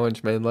a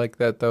sandwich made like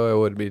that, though, I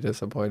would be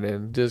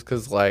disappointed. Just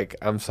because, like,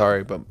 I'm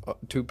sorry, but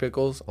 2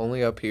 pickles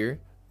only up here.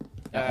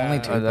 Only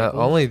 2 And pickles?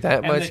 only that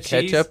And much the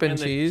cheese- ketchup and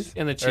the- cheese.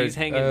 and the cheese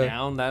hanging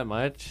down that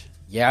much.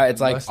 Yeah,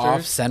 it's like Mustard?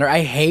 off center.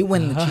 I hate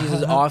when the cheese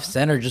is off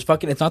center. Just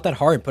fucking. It's not that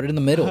hard. Put it in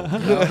the middle.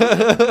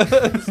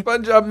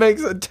 SpongeBob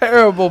makes a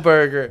terrible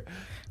burger.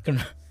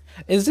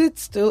 Is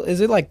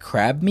it like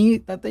crab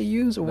meat that they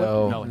use or what?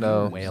 No, No,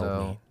 no, whale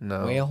no, meat.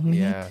 no. Whale meat?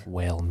 Yeah,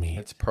 Whale meat.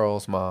 it's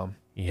Pearl's mom.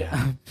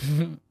 Yeah.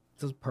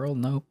 Does Pearl?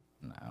 Nope.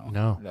 No.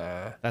 No.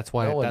 Nah, That's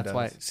why. No one That's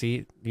why. does.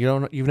 See,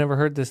 you've never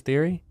heard this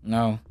theory?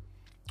 No.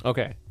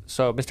 Okay,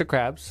 so Mr.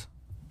 Krabs,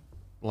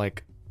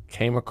 like,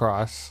 came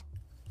across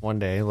one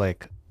day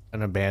like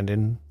an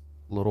abandoned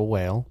little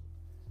whale,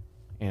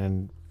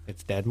 and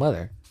its dead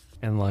mother,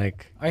 and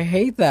like I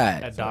hate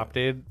that.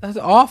 adopted That's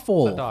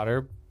awful. a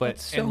daughter, but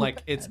That's so and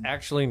like it's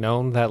actually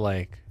known that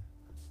like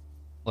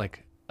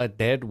a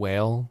dead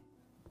whale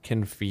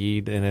can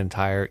feed an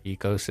entire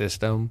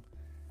ecosystem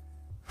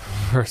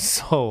for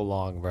so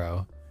long,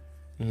 bro.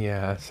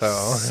 yeah. So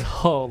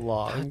So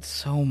long. That's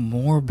so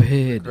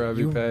morbid.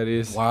 Krabby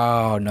Patties.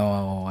 Wow.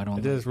 No, I don't.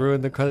 It just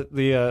ruined the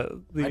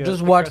I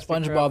just watched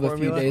Krusty Krab SpongeBob a few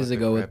formula. days The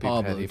ago with Krabby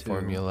Pablo Patty too.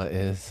 formula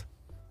is.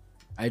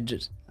 I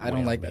don't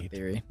Whale like that meat.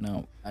 theory.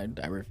 No, I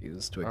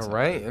refuse to All accept.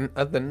 right.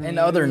 In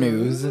other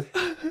news,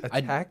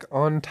 Attack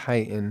on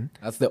Titan.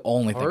 that's the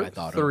only thing I Part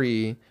thought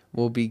 3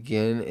 will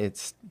begin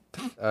its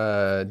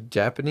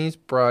Japanese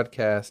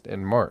broadcast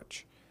in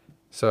March.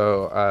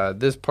 So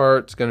this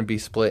part's going to be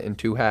split in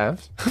 2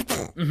 halves.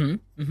 of.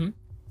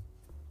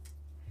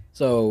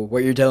 So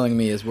what you're telling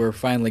me is we're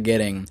finally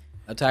getting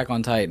Attack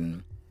on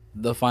Titan,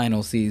 the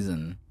final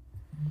season,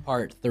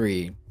 Part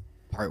 3,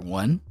 Part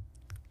 1,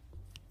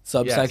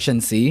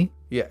 Subsection C.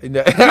 Yeah.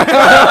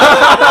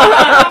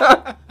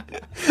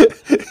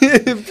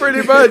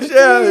 Pretty much,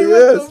 yeah.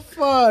 Yes. What the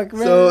fuck,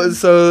 man?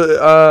 So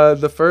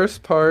the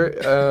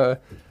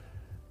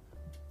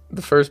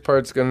first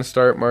part's gonna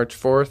start March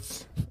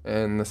 4th,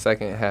 and the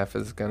second half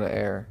is gonna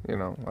air.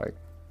 Like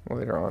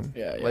later on.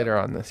 Yeah. Later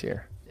on this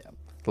year. Yeah.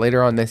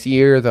 Later on this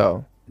year,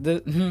 though.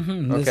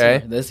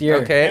 This year.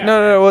 Okay.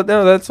 No.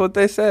 That's what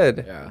they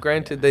said. Yeah.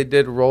 Granted, they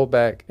did roll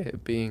back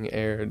it being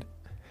aired.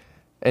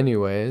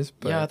 Anyways,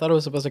 but Yeah, I thought it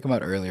was supposed to come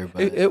out earlier,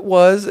 but it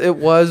was,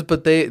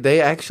 but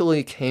they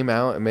actually came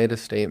out and made a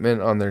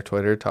statement on their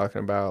Twitter talking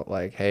about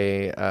like,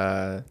 hey,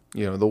 the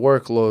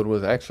workload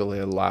was actually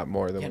a lot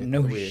more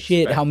than we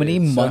shit. How many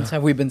expected, so- months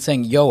have we been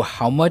saying, yo,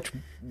 how many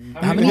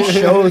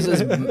shows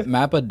is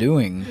Mappa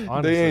doing?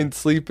 Honestly. They ain't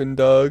sleeping,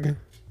 dog.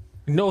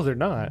 No, they're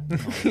not.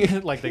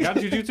 Like they got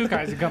Jujutsu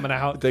Kaisen coming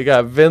out. They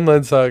got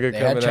Vinland Saga They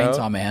had coming Chainsaw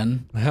out.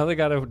 Man. Now they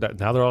got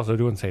now they're also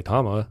doing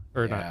Saitama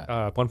or Yeah.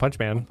 not One Punch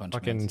Man. Punch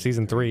fucking Man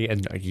season 3,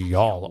 and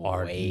y'all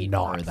are Wait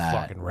not for that.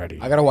 fucking ready.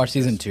 I gotta watch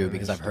season 2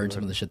 because I've heard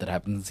some of the shit that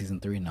happens in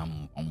season 3, and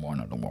I'm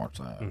wanting to watch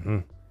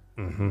that.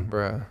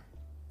 Bruh.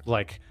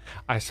 Like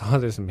I saw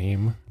this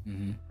meme,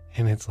 Mhm.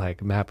 and it's like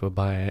Mappa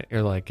buying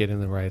or like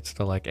getting the rights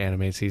to like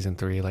animate season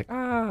 3, like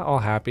all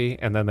happy,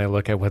 and then they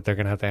look at what they're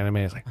gonna have to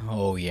animate. It's like,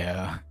 Oh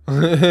yeah,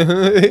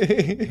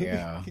 yeah.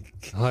 yeah.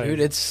 like, Dude,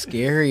 it's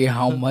scary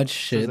how much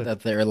shit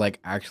that they're like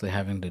actually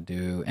having to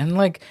do. And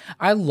like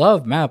I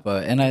love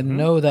Mappa, and I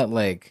know that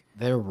like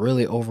they're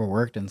really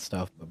overworked and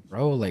stuff, but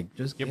bro, like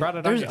just You brought it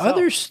on there's yourself.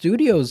 other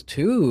studios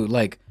too.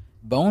 Like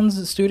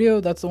Bones Studio,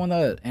 that's the one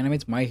that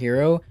animates My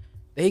Hero.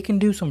 They can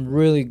do some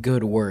really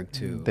good work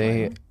too.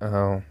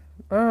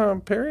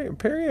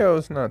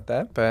 Perio's not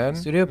that bad.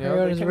 Studio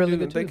Perio they is can really do-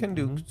 good They too. can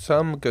do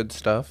some good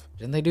stuff.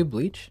 Didn't they do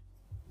Bleach?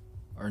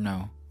 Or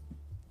no?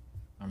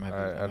 Or might be,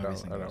 I might be don't-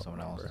 thinking I of don't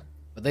someone else. remember.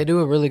 But they do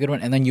a really good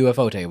one. And then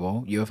UFO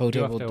Table. UFO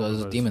Table Table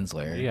does does- Demon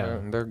Slayer. yeah.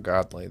 They're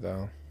godly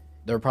though.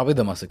 They're probably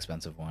the most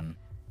expensive one.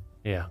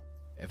 yeah.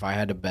 If I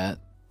had to bet.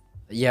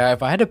 Yeah,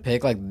 if I had to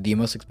pick like the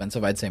most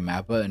expensive, I'd say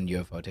Mappa and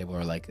UFO Table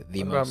are like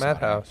the What most. about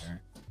sought Madhouse?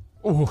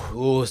 after.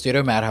 Ooh,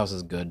 Studio Madhouse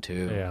is good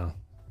too. Yeah.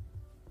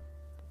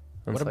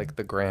 It's What like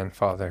the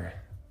grandfather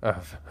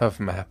of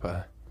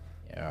Mappa.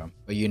 Yeah.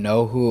 But you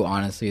know who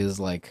honestly is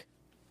like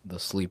the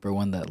sleeper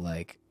one that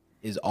like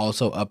is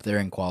also up there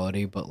in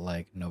quality, but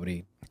like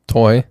nobody.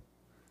 Toy.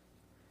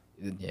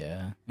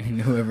 Yeah.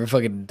 Whoever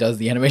fucking does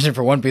the animation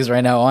for One Piece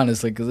right now,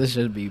 honestly, because this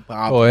should be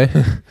pop. Toy.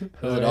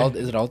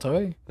 Is it all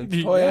Toei?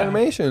 It's toy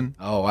animation.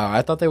 Oh wow,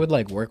 I thought they would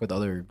like work with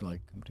other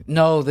like.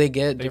 No, they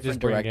get They different just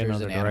bring in directors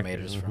other and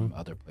directors, animators from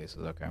other places.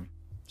 Okay.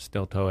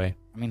 Still Toei.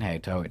 I mean, hey,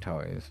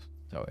 Toei is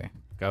Toei.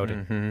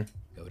 Goated.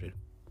 Mm-hmm. Goated.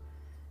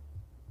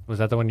 Was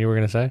that the one you were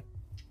gonna say?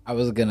 I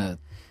was gonna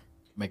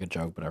make a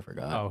joke, but I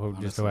forgot. Oh,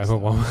 just honestly, whoever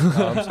won.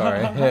 Oh, I'm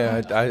sorry.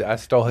 Yeah, I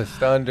stole his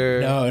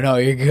thunder. No,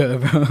 you're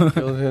good, bro.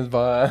 Killed his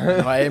vibe.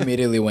 No, I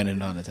immediately went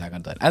in on Attack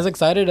on Titan. As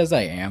excited as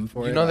I am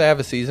for You it. know they have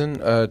a season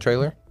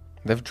trailer?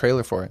 They have a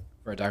trailer for it.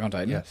 For Attack on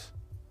Titan? Yes.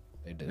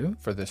 They do?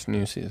 For this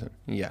new season.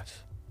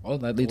 Yes. Well,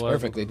 that leads Well,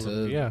 perfectly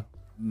to yeah.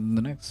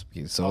 the next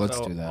piece. So let's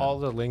Also, do that. All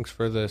the links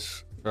for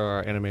this for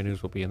our anime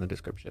news will be in the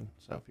description.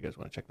 So if you guys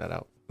want to check that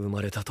out. 生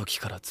まれた時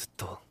からずっ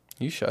と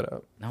You shut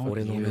up. Now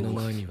俺の you. 目の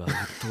前には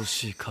鬱陶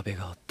しい壁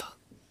があった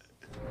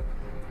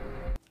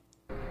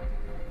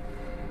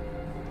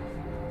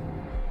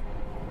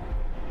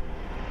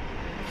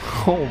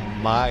Oh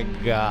my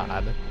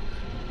god.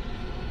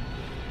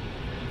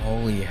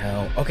 Holy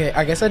hell. Okay,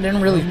 I guess I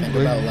didn't really think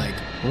about like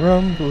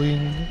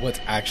Rumbling. what's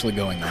actually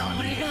going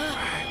on.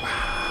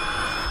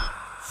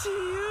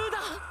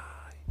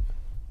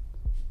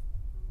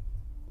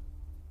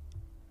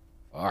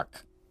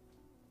 Fuck.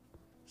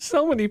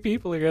 So many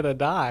people are gonna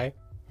die.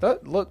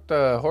 That looked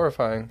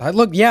horrifying.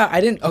 Yeah,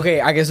 I didn't.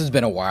 Okay, I guess it's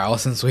been a while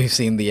since we've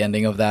seen the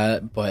ending of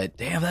that, but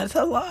damn, that's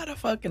a lot of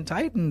fucking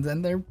Titans,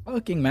 and they're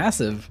fucking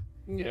massive.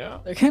 Yeah.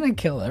 They're gonna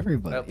kill That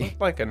everybody.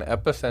 looked like an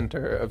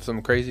epicenter of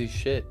some crazy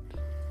shit.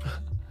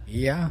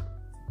 Yeah,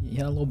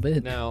 a little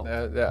bit. Now,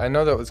 I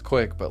know that was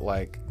quick, but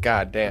like,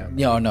 goddamn.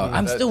 No, I'm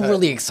That- still that-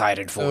 really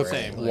excited for Those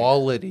it.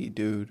 quality,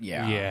 dude.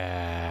 Yeah.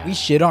 yeah. We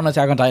shit on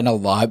Attack on Titan a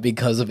lot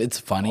because of it's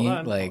funny, Hold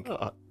on, like, hold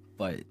on.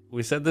 but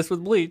We said this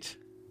with Bleach.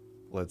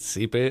 Let's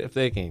see if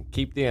they can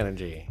keep the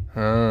energy.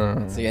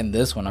 see, in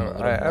this one, I'm a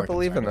little I more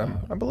believe in concerned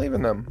them. about. I believe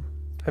in them.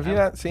 Have you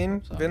not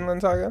seen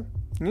Vinland Saga?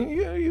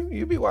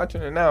 You be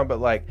watching it now, but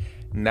like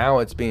now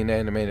it's being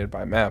animated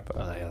by Mappa.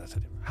 Oh, yeah, that's a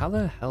different. How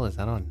the hell is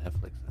that on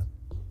Netflix then?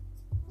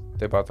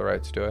 They bought the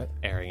rights to it.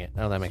 Airing it.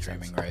 Oh, that makes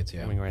Streaming sense. rights, yeah.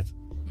 Streaming rights.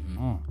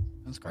 Oh,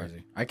 that's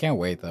crazy. I can't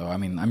wait though. I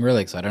mean, I'm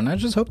really excited, and I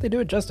just hope they do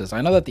it justice.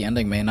 I know that the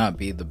ending may not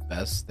be the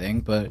best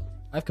thing, but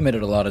I've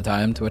committed a lot of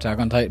time to Attack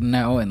on Titan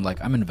now, and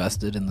like I'm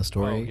invested in the Oh,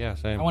 story. yeah,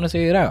 same. I want to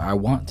see it out. I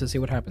want to see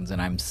what happens, and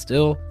I'm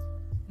still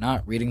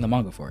not reading the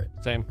manga for it.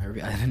 Same.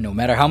 No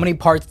matter how many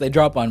parts they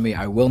drop on me,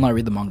 I will not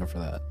read the manga for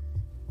that.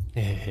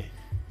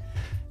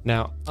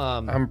 Now,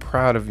 I'm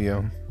proud of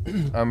you.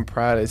 I'm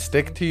proud.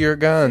 Stick to your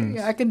guns.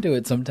 Yeah, I can do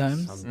it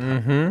sometimes.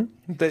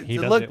 Mm-hmm. He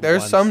does Look, it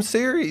there's once. some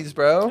series,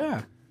 bro.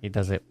 Yeah, he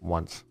does it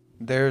once.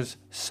 There's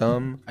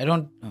some I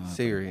don't.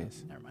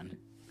 series. Never mind.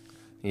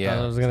 I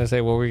Yeah. was gonna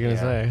say, what were you gonna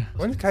say?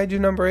 When's Kaiju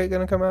number 8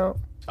 gonna come out?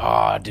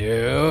 Oh,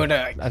 dude.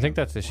 I think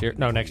that's this year.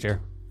 No, next year.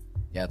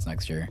 Yeah, it's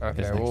next year.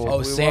 Okay, next well, year. Oh,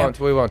 we, Sam-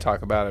 we won't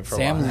talk about it for a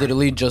Sam while.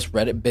 literally just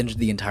read it, binged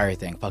the entire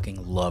thing,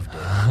 fucking loved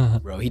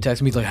it, bro. He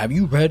texted me, he's like, "Have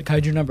you read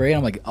Kaiju number 8?"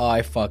 I'm like, "Oh,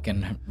 I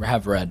fucking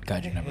have read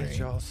Kaiju number hate 8."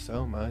 y'all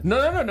so much.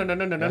 No.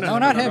 No,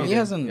 not him. He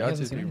hasn't. He Y'all hasn't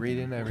just seen be it.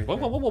 reading everything.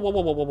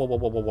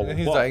 Whoa. And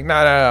he's like,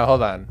 no,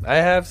 hold on. I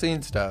have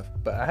seen stuff,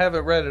 but I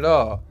haven't read it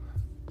all.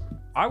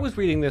 I was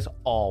reading this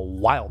a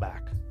while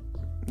back,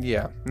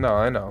 Yeah, no,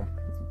 I know.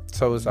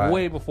 So was I.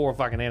 way before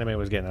fucking anime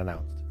was getting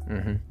announced.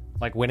 Mm-hmm.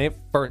 Like when it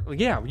first,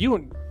 yeah,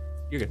 you're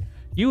good.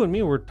 You and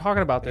me were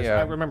talking about this. Yeah.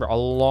 I remember a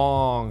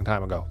long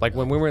time ago, like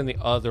when we were in the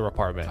other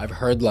apartment. I've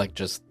heard like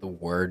just the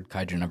word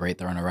Kaiju number 8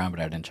 thrown around, but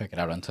I didn't check it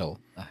out until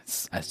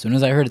as soon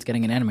as I heard it's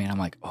getting an anime, and I'm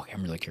like, okay,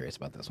 I'm really curious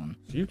about this one.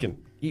 You can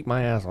eat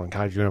my ass on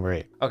Kaiju number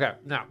 8. Okay,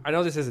 now I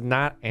know this is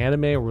not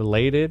anime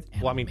related.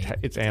 Well, I mean,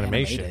 it's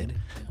animation, Animated.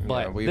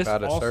 but Yeah, we this about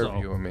to also, serve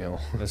you a meal.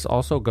 This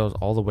also goes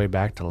all the way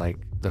back to like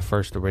the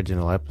first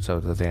original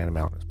episodes of the Anime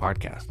Outness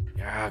podcast.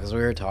 Yeah, because we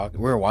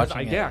were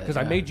watching it. Because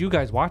I made you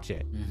guys watch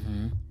it.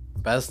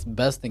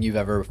 best thing you've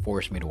ever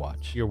forced me to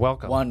watch. You're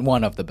welcome.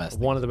 One of the best.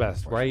 One of the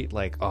best, right?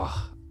 Like,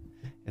 oh.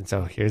 And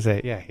so here's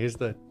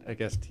the I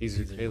guess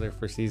teaser trailer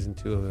for season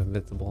 2 of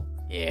Invincible.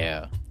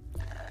 Yeah.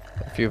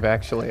 If you've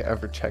actually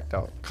ever checked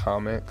out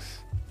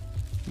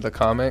the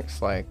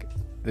comics, like,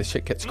 this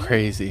shit gets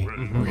crazy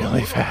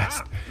really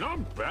fast.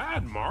 Not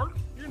bad, Mark.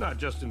 You're not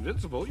just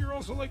invincible, you're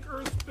also like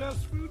Earth's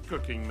best food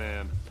cooking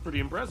man. Pretty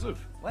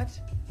impressive. What?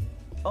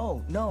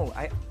 Oh, no,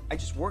 I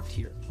just worked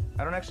here.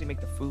 I don't actually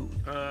make the food.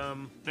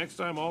 Next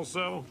time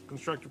also,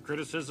 constructive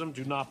criticism,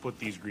 do not put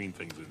these green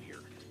things in here.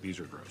 These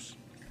are gross.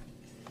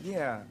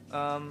 Yeah,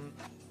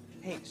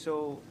 hey,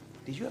 so,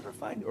 did you ever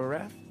find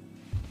Uraf?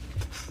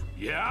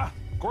 Yeah,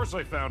 of course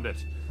I found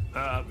it.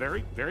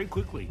 Very, very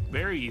quickly,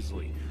 very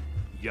easily.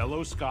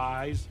 Yellow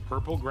skies,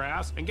 purple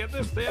grass, and get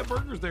this, they have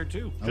burgers there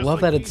too. I Just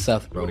love like that it's these.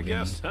 Seth Who would've Rogen.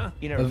 guessed, huh?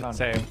 You never found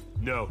Same.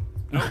 No,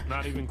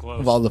 not even close.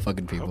 Of all the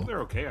fucking I hope people.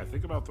 they're okay. I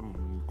think about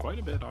them quite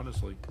a bit,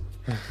 honestly.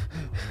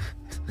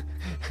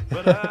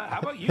 But how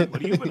about you?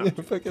 What have you been up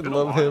to? I fucking It's been a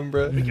love while. him,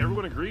 bro. I think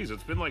everyone agrees.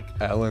 It's been like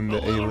Alan the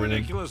a little alien.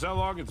 ridiculous how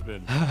long it's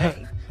been.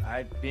 Hey,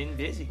 I've been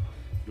busy.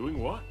 Doing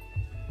what?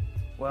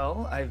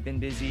 Well, I've been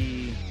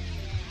busy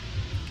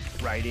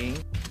writing,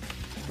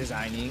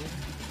 designing,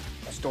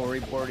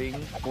 storyboarding,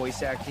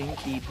 voice acting,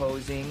 key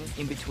posing,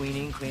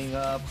 in-betweening, cleaning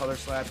up, color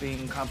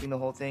slapping, comping the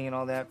whole thing and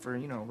all that for,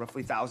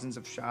 roughly thousands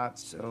of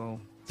shots, so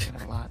it's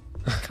kind of a lot.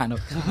 Kind of.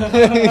 Although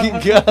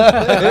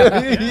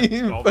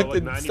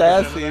Fucking 90%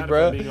 sassy, of that,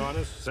 bro. if I'm being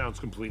honest, sounds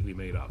completely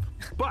made up.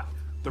 But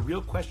the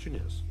real question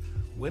is,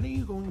 when are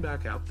you going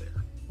back out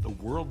there? The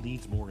world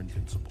needs more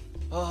Invincible.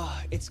 Oh,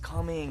 it's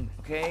coming,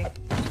 okay?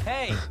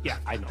 Hey! Yeah,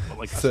 I know, but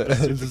like a So,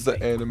 specific this is the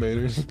date.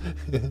 animators.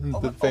 the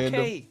fandom.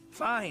 Okay,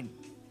 fine.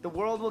 The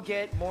world will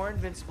get more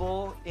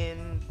Invincible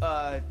in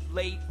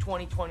late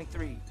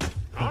 2023.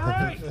 All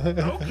right,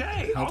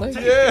 okay, I'll take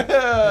Yeah. it.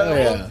 Oh,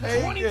 yeah.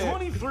 Take it.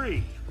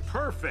 2023,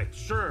 perfect,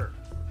 sure.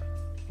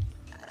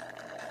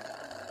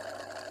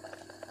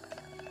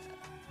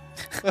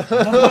 Is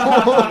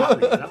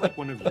that like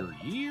one of your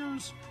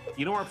years?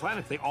 You know, our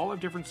planets, they all have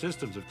different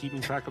systems of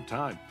keeping track of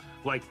time.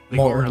 Like, they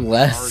go More or around the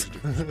less. stars at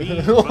different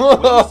speeds. But when you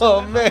say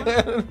Oh, that number, man.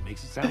 it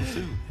makes it sound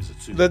soon. Is it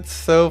soon? That's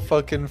so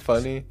fucking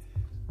funny.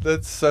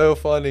 That's so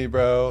funny,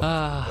 bro.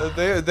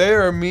 They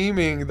are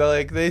memeing.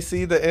 They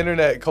see the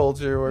internet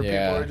culture where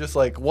Yeah. people are just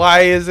like,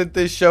 why isn't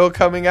this show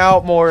coming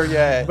out more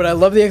yet? But I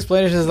love the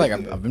explanation. It's like,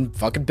 I've been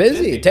fucking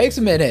busy. It takes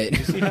a minute.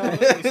 You see how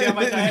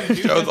much I had to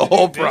do Show to the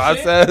whole do this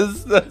shit?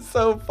 process. That's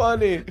so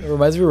funny. It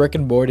reminds me of Rick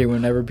and Morty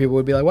whenever people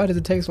would be like, why does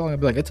it take so long? I'd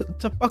be like, it's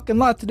a fucking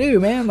lot to do,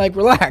 man. Like,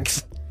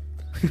 relax.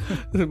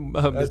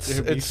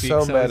 Mr. it's Beast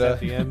so says meta.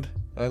 at the end.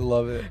 I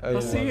love it. I I'll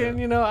love see you it.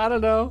 in, I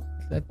don't know,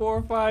 4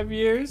 or 5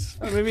 years.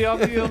 Or maybe I'll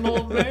be an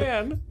old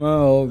man.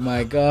 Oh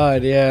my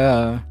god,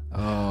 yeah.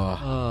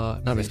 Oh,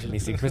 Not Mr.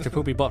 Meeseeks, Mr.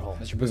 Poopy Butthole.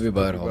 Mr. Poopy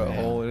Butthole, But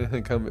man. whole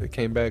it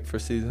came back for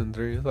season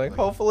 3. It's like,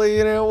 hopefully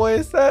you didn't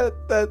waste that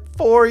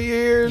 4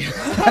 years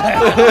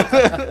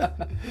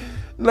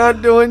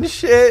not doing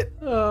shit.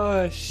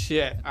 Oh,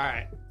 shit. All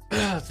right.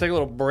 Let's take a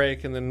little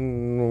break, and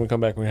then when we come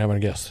back, we're having a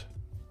guest.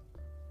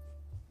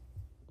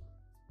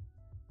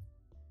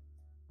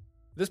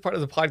 This part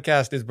of the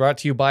podcast is brought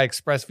to you by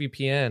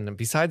ExpressVPN.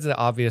 Besides the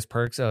obvious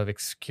perks of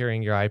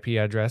securing your IP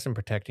address and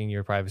protecting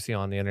your privacy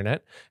on the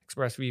internet,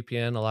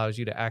 ExpressVPN allows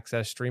you to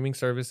access streaming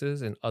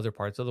services in other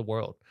parts of the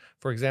world.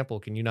 For example,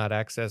 can you not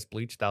access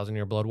Bleach Thousand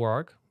Year Blood War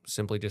Arc?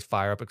 Simply just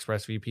fire up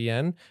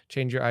ExpressVPN,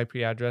 change your IP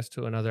address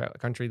to another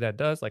country that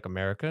does, like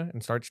America,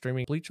 and start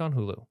streaming Bleach on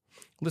Hulu.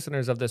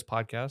 Listeners of this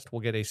podcast will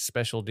get a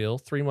special deal,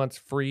 3 months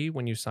free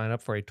when you sign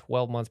up for a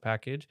 12-month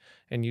package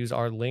and use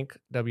our link,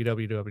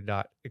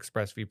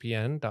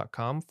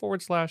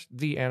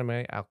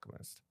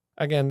 www.expressvpn.com/TheAnimeAlchemist.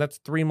 Again, that's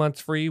 3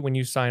 months free when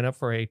you sign up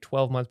for a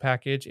 12-month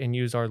package and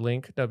use our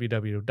link,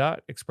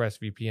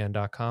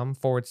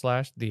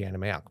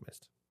 www.expressvpn.com/TheAnimeAlchemist.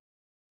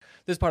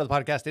 This part of the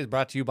podcast is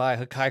brought to you by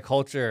Hakai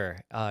Culture.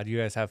 Do you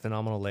guys have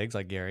phenomenal legs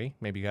like Gary?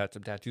 Maybe you got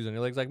some tattoos on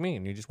your legs like me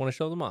and you just want to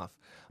show them off.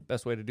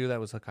 Best way to do that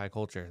was Hakai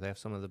Culture. They have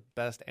some of the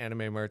best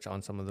anime merch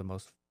on some of the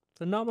most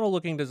phenomenal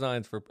looking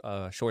designs for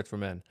shorts for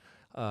men.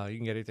 You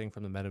can get anything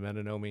from the Meta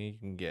Metanomi. You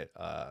can get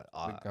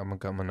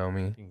Gama no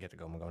Mi. you can get the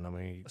Goma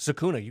Nomi.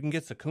 Sakuna. You can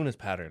get Sakuna's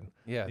pattern.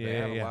 Yeah, they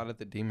have a lot of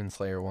the Demon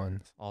Slayer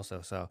ones.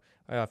 Also, so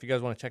if you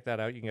guys want to check that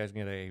out, you guys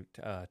can get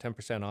a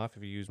 10% off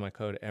if you use my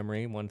code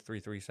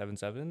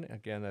Emery13377.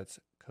 Again, that's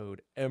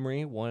code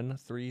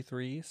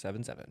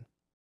Emery13377.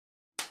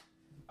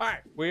 All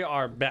right, we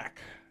are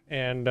back,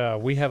 and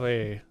we have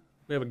a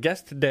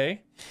guest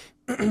today.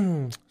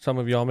 Some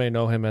of y'all may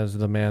know him as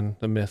the man,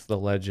 the myth, the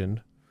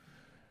legend,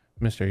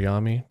 Mr.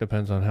 Yami.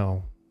 Depends on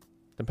how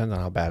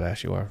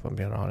badass you are, if I'm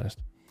being honest.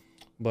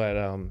 But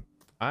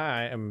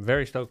I am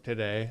very stoked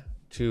today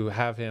to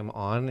have him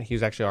on.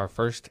 He's actually our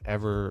first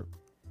ever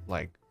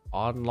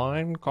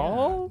online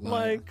call,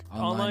 online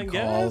call,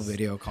 guest,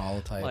 video call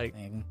type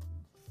thing.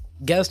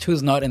 Guest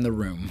who's not in the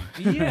room.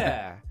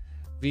 Yeah,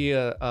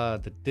 via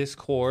the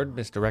Discord,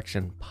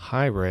 Misdirection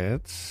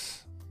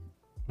Pirates.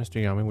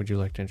 Mr. Yami, would you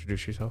like to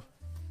introduce yourself?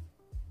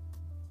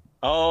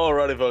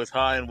 Alrighty, folks.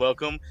 Hi and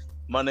welcome.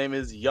 My name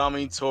is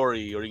Yami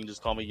Tori, or you can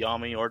just call me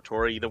Yami or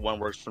Tori. Either one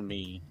works for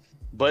me.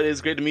 But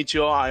it's great to meet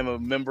you all. I'm a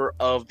member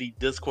of the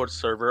Discord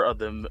server of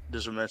the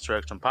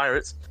Misdirection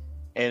Pirates,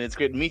 and it's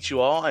great to meet you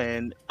all.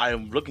 And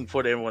I'm looking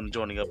forward to everyone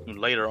joining up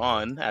later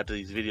on after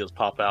these videos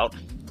pop out.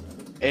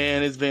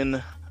 And it's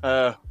been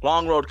a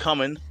long road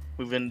coming.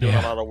 We've been doing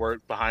a lot of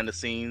work behind the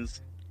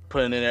scenes,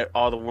 putting in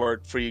all the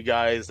work for you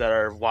guys that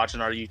are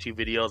watching our YouTube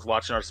videos,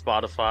 watching our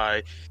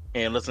Spotify,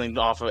 and listening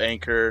off of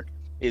Anchor.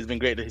 It's been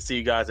great to see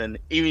you guys, and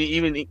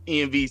even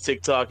EMV's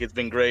TikTok, it's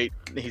been great.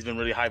 He's been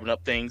really hyping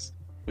up things.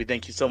 We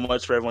thank you so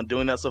much for everyone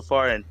doing that so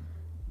far, and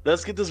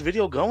let's get this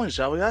video going,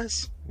 shall we,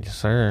 guys? Yes,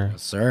 sir.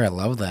 Yes, sir, I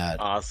love that.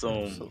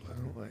 Awesome.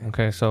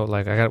 Okay, so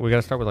we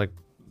gotta start with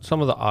some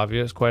of the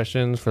obvious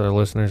questions for the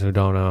listeners who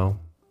don't know.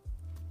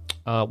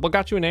 What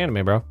got you into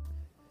anime, bro?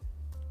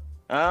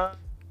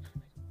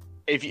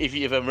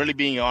 If I'm really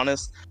being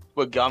honest,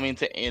 what got me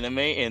into anime,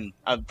 and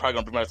I'm probably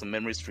gonna bring back some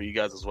memories for you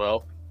guys as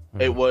well.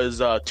 It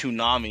was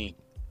Toonami.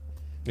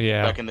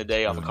 Yeah. Back in the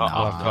day off of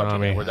Toonami. Cartoon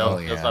Network. That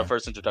was Hell our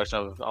first introduction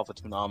off of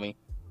Toonami.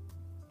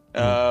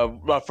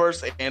 My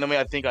first anime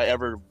I think I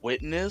ever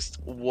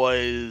witnessed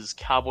was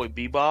Cowboy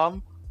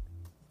Bebop.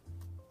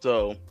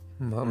 So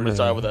we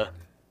started with a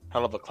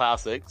hell of a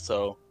classic.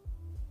 So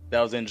that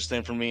was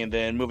interesting for me. And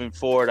then moving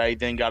forward, I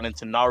then got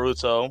into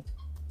Naruto.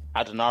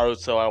 After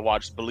Naruto, I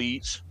watched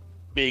Bleach.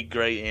 Big,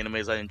 great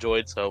animes I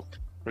enjoyed. So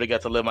really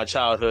got to live my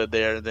childhood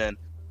there. And then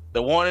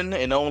the one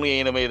and only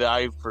anime that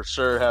I for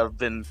sure have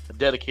been a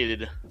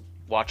dedicated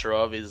watcher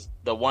of is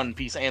the One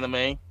Piece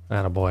anime.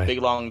 Attaboy. Big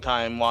long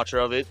time watcher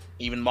of it.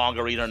 Even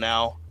manga reader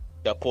now.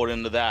 Got pulled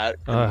into that.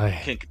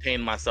 Can't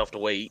contain myself to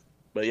wait.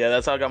 But yeah,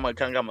 that's how I got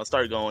my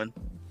start going.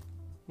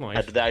 Nice.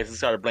 After that, I just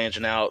started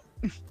branching out.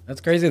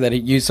 That's crazy that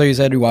you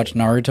said you watched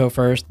Naruto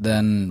first,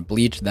 then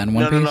Bleach, then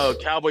One Piece? No.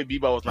 Cowboy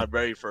Bebop was my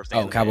very first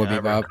anime. Oh, Cowboy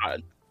Bebop.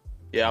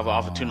 Yeah,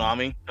 off of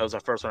Toonami. That was the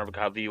first one I ever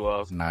got a view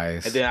of.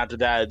 Nice. And then after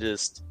that,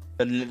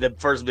 the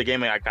first big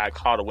game I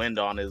caught a wind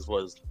on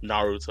was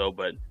Naruto.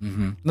 But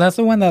that's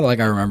the one that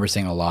I remember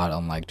seeing a lot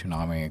on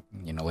Toonami,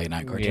 late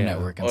night Cartoon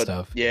Network and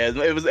stuff. Yeah,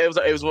 it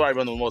was one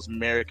of the most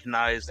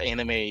Americanized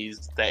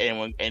animes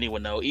that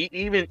anyone know.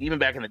 Even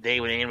back in the day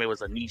when anime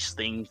was a niche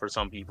thing for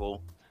some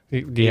people.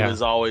 Yeah. It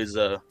was always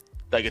a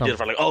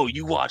different oh,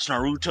 you watch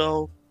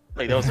Naruto?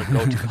 That was a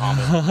go-to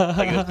comment.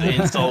 It was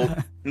the insult.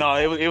 No,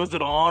 it was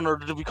an honor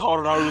to be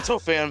called a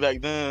Naruto fan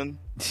back then.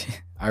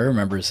 I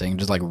remember seeing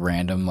just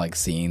random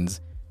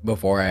scenes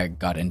before I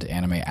got into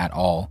anime at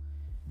all,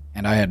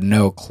 and I had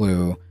no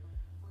clue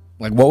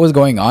what was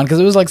going on because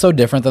it was so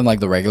different than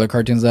the regular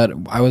cartoons that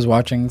I was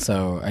watching.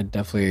 So I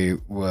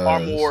definitely was far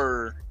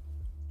more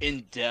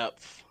in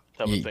depth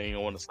type of thing. I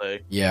want to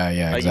say.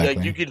 Yeah,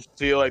 exactly. You could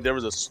feel there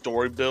was a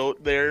story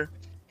built there,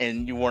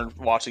 and you weren't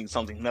watching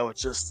something that was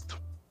just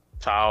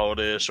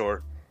childish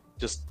or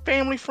just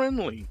family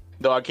friendly.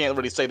 Though I can't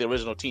really say the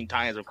original Teen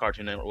Titans of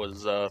Cartoon Network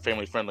was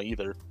family friendly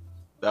either.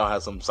 That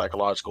has some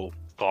psychological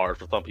scars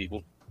for some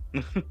people.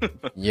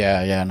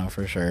 yeah, no,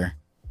 for sure.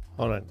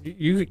 Hold on,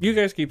 you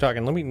guys keep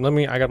talking. Let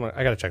me. I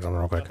gotta check something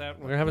real quick.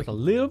 We're having a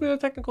little bit of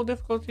technical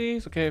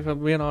difficulties. Okay, if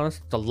I'm being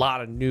honest, it's a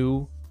lot of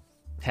new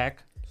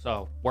tech.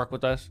 So work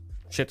with us.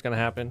 Shit's gonna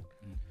happen.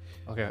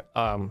 Okay.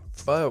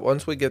 But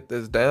once we get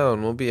this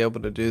down, we'll be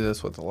able to do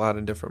this with a lot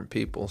of different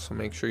people. So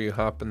make sure you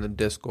hop in the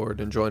Discord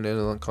and join in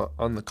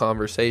on the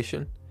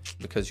conversation,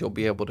 because you'll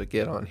be able to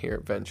get on here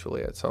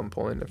eventually at some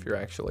point if you're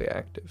actually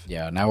active.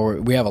 Yeah, now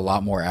we have a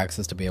lot more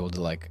access to be able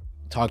to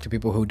talk to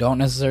people who don't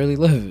necessarily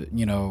live,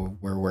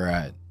 where we're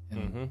at.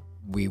 And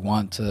we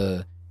want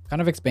to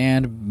kind of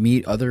expand,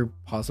 meet other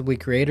possibly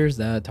creators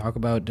that talk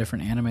about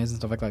different animes and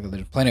stuff like that.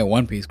 There's plenty of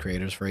One Piece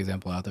creators, for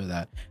example, out there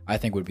that I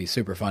think would be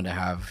super fun to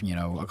have,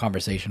 a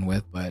conversation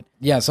with. But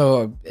yeah,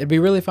 so it'd be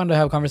really fun to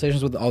have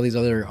conversations with all these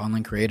other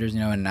online creators,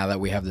 and now that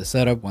we have this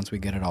set up, once we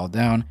get it all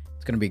down,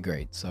 it's going to be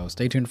great. So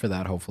stay tuned for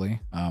that, hopefully.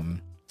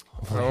 Well,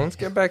 let's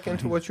get back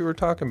into what you were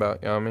talking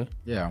about, Yami.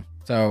 Yeah.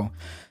 So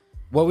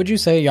what would you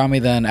say,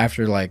 Yami, then,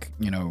 after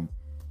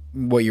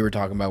what you were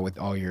talking about with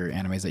all your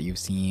animes that you've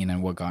seen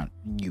and what got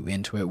you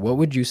into it, what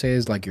would you say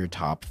is your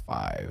top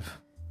 5?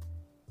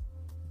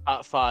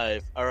 Top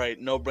 5. All right,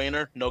 no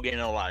brainer, No Game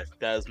No Life.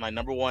 That is my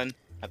number one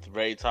at the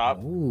very top.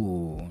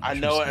 Ooh, I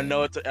know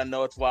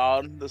it's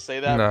wild to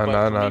say that.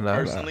 No.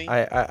 Personally,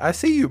 I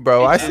see you,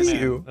 bro. I see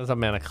you. That's a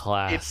man of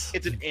class.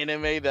 It's an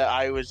anime that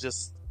I was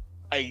just.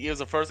 It was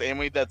the first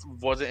anime that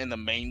wasn't in the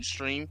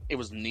mainstream. It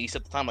was niche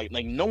at the time.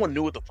 No one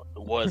knew what the fuck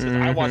it was.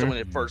 I watched it when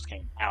it first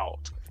came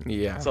out.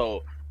 Yeah.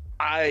 So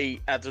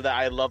after that,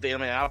 I loved the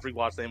anime. I've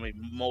rewatched the anime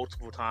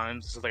multiple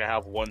times, just like I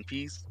have One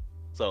Piece.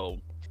 So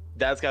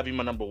that's gotta be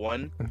my number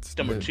one.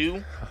 Number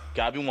 2,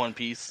 gotta be One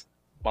Piece.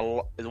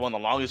 It's one of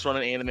the longest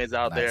running animes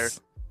out there.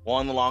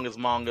 One of the longest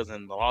mangas,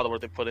 and a lot of the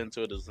work they put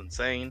into it is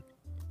insane.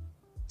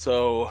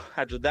 So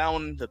after that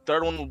one, the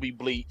third one will be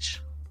Bleach.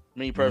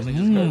 Me personally,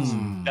 just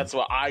because that's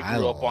what I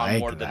grew up on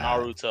more than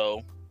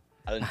Naruto.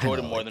 I enjoyed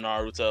it more than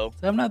Naruto.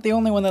 I'm not the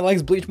only one that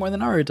likes Bleach more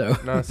than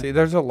Naruto. No, see,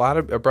 there's a lot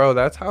of bro.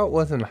 That's how it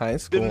was in high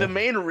school. The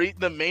main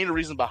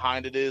reason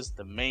behind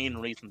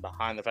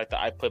the fact that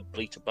I put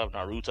Bleach above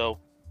Naruto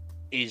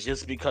is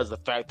just because the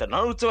fact that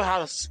Naruto had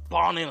to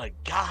spawn in a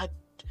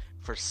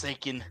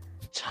god-forsaken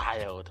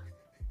child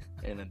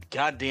in a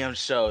goddamn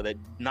show that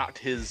knocked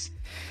his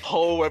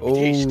whole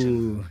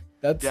reputation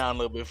down a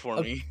little bit for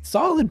me.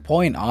 Solid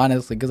point,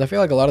 honestly, because I feel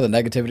like a lot of the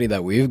negativity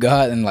that we've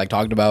got and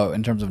talked about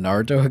in terms of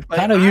Naruto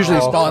kind of usually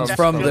spawns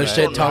from the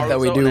shit talk that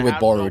we do with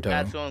Boruto.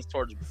 Bad feelings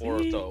towards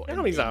Boruto.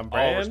 Enemy's on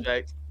brand.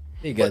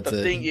 He gets but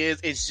the thing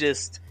is, it's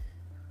just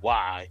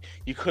why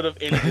you could have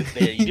ended it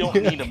there. You don't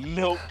need to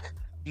milk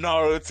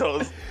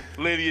Naruto's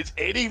lineage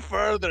any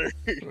further.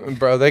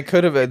 Bro, they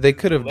could have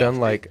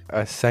done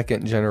a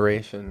second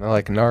generation,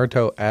 like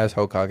Naruto as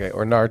Hokage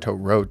or Naruto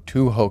Road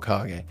to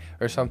Hokage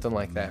or something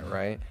like that,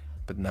 right?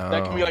 But no,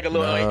 that can be a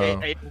little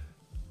I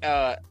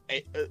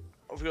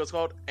forget what's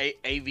called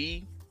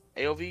AOV.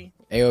 OVA.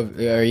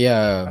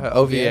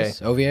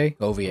 OVAs.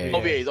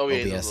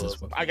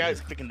 I got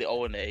sticking the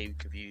O and the A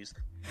confused.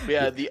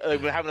 But yeah,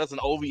 we're having us an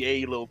OVA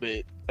a little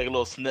bit, like a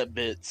little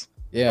snippets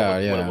Yeah,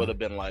 what yeah. it would have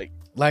been like.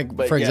 Like,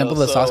 But for yeah, example,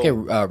 the so-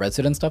 Sasuke Red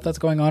Suit and stuff that's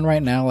going on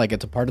right now, like,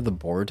 it's a part of the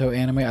Boruto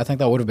anime. I think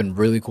that would have been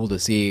really cool to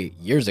see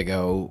years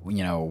ago,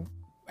 you know,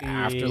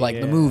 after, like,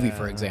 the movie,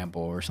 for Yeah.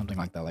 example, or something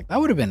like that. Like, that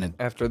would have been,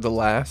 After the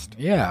last.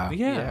 yeah.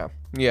 Yeah.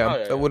 Yeah, Oh,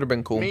 yeah, that would have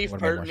been cool. Me,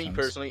 Would've made more me sense.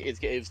 personally,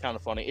 it's kind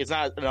of funny. It's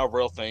not a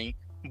real thing,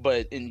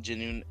 but in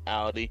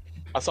genuinity,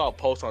 I saw a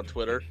post on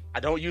Twitter. I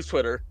don't use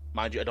Twitter,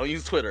 mind you. I don't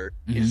use Twitter.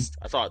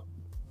 I saw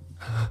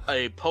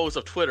a post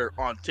of Twitter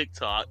on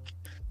TikTok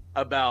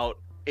about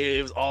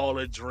it was all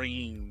a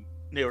dream.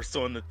 They were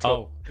still in the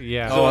Oh,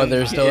 yeah. Oh,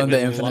 they're still in the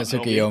Yeah, Infinite love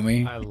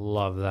Tsukiyomi. I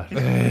love that.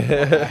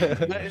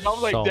 And I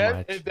was like, So that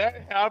much. if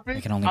that happened,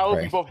 I can only I would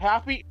pray. be both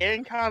happy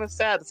and kind of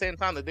sad at the same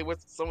time that they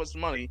wasted so much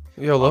money.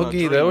 Yo, On a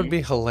Loki, that would dream.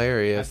 be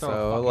hilarious, I throw a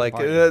though. fucking Like,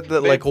 party.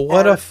 like They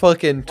what a are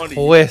fucking funny.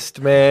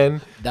 twist,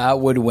 man. That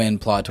would win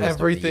plot twist.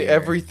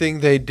 Everything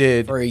they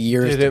did for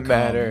years didn't to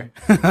matter.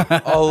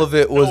 come. All of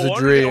it was No a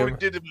wonder they only dream.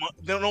 did it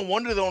no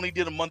wonder they only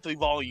did a monthly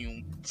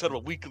volume instead of a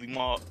weekly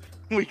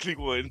weekly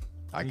one.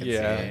 I can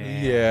Yeah, see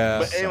it. yeah.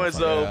 But anyway, so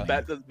so funny.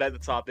 back to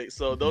topic.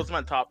 So those are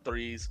my top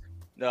threes: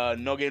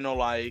 No Game No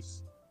Life,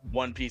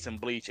 One Piece, and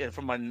Bleach. And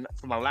for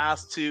my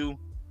last two,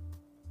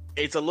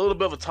 it's a little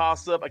bit of a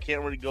toss up. I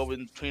can't really go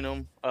in between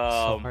them.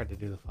 So hard to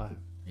do the 5.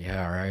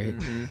 Yeah, right.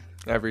 Mhm.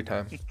 Every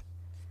time.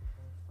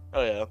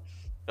 Oh yeah.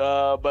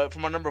 But for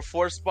my number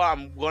 4 spot,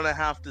 I'm gonna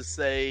have to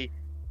say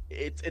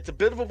it's a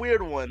bit of a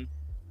weird one,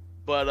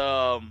 but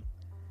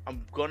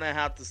I'm gonna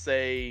have to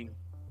say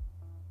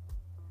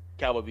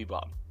Cowboy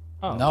Bebop.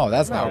 Oh. No,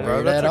 that's No, not bro,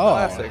 weird that's at a all.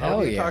 classic. What Hell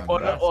are you yeah. talking Oh,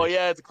 about? no, oh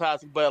yeah, it's a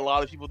classic, but a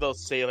lot of people they'll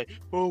say like,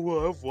 "Oh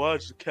well, I've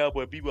watched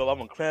Cowboy Bebop.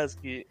 I'm a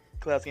classic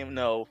game."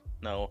 No,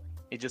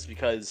 it's just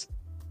because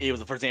it was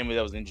the first anime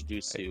that was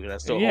introduced to, and I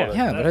still Yeah. hold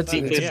Yeah, it. but it's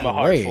Deep it's in my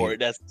heart great. for it.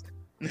 That's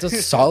It's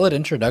a solid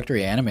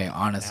introductory anime,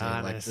 honestly.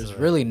 Like, there's Honestly.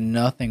 really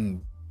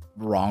nothing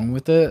wrong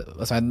with it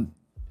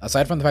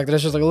aside from the fact that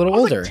it's just like a little I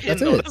was older. like 10,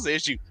 That's though. it. That's the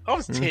issue. I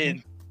was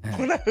 10 Mhm.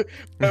 when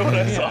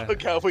I saw Yeah.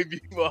 Cowboy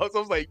Bebop. I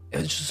was like,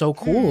 It's just so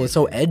cool. It's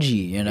so edgy,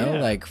 you know,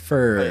 Yeah. like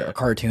for Oh, yeah. a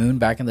cartoon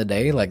back in the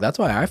day. Like that's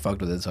why I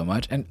fucked with it so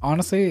much. And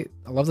honestly,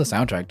 I love the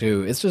soundtrack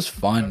too. It's just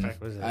fun. Soundtrack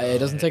was It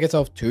doesn't it. take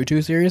itself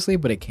too seriously,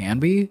 but it can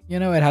be. You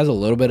know, it has a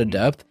little bit of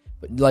depth,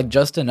 but like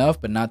just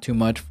enough, but not too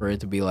much for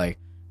it to be like,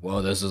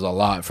 well, this is a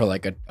lot for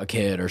like a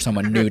kid or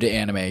someone new to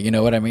anime. You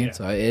know what I mean? Yeah.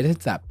 So it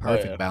hits that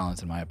perfect yeah.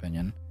 balance, in my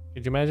opinion.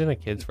 Could you imagine a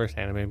kid's first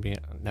anime being?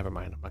 Never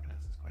mind. I'm not gonna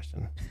ask this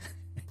question.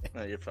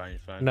 no, you're fine, you're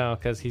fine. No,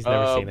 because he's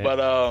never seen it. But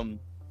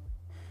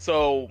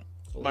so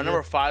my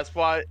number 5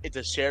 spot, it's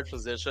a shared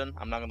position.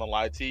 I'm not gonna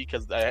lie to you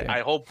because I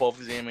hold both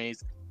these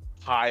animes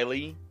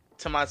highly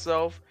to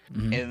myself,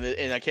 Mhm.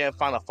 and I can't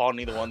find a fault in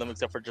either one of them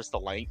except for just the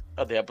length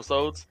of the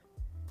episodes.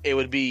 It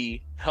would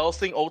be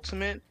Hellsing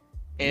Ultimate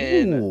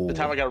and Ooh. the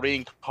time I got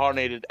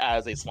reincarnated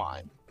as a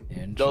slime.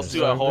 Those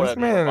two I Interesting. hold This at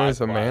number man 5 is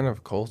a spot. man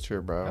of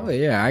culture, bro. Oh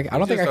yeah, I don't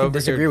think just I can over here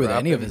disagree with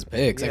any of dropping- his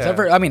picks, yeah. except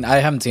for I mean I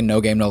haven't seen No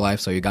Game No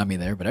Life, so you got me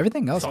there. But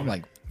everything else, I'm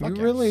like, You fuck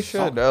yeah. really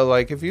should.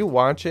 Like, if you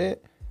watch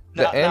it,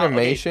 the Now, okay,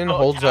 animation so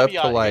holds up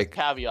caveat, to here's like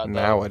caveat, though.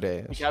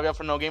 nowadays. The caveat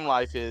for No Game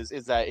Life is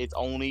that it's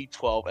only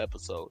 12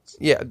 episodes.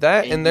 Yeah,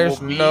 that and you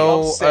there's will be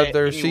no upset,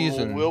 other and you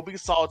season. will be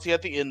salty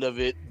at the end of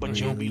it, but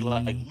you'll be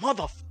like,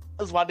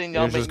 "Motherfuckers, why didn't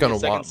y'all You're make just me a gonna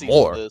second want season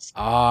more. of this?"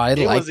 I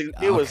It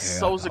like was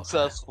so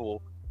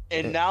successful,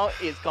 and now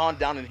it's gone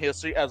down in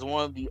history as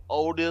one of the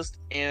oldest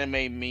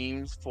anime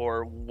memes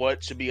for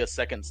what should be a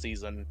second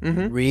season.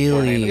 Mm-hmm.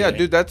 Really? Yeah,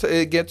 dude,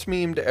 it gets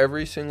memed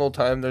every single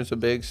time there's a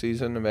big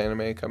season of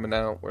anime coming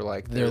out. Where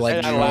like They're there's- like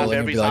And I laugh drooling and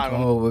every be like, time.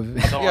 oh, I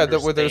don't yeah,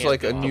 where there's understand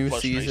like a the new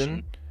frustration.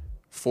 season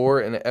for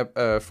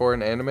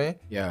an anime.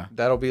 yeah.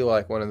 That'll be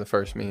like one of the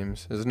first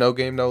memes. Is No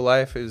Game No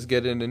Life is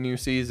getting a new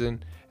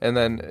season, and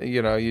then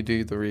you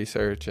do the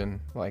research and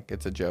like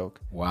it's a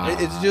joke. Wow.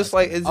 It's just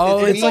like it's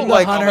Oh, it's it's like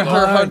like the Hunter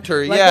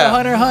Hunter, like yeah. the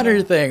Hunter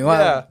Hunter thing. Wow.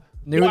 Yeah.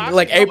 New, Well,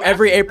 like actually, no,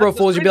 every actually, April that's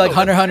Fool's, you'd be the like thing,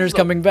 Hunter though. Hunter's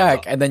coming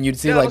back, and then you'd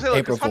see Yeah, I like was saying,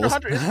 April 'cause Hunter Fools.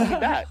 Hunter is coming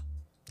back.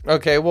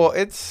 Okay, well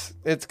it's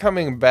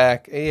coming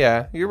back.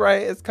 Yeah, you're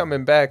right. It's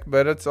coming back,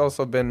 but it's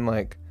also been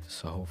like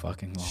So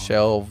fucking long.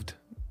 shelved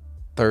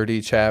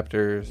 30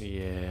 chapters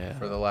Yeah.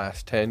 for the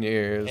last 10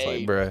 years.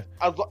 Hey. Like,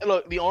 bruh.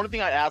 Look, the only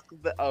thing I ask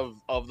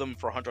of them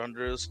for Hunter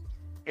Hunters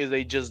is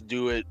they just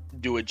do it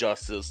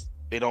justice.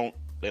 They don't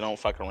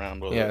fuck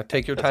around with it. Yeah,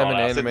 take your That's time all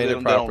and I ask. animate They it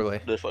don't- properly.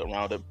 They fuck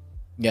around it.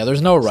 Yeah,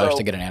 there's no rush So-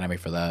 to get an anime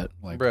for that.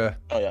 Like, Bruh.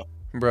 Oh yeah.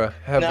 Bruh.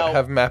 Now-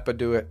 Have Mappa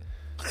do it.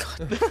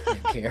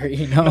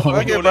 Gary, no.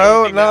 Okay, doing bro.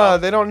 everything Nah, now.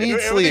 they don't need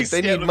Everything's sleep.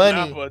 They scheduled need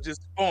money. now,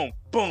 just boom,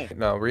 boom.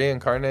 No,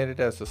 reincarnated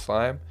as a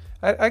slime.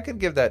 I could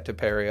give that to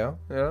Perio.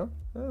 You know,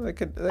 they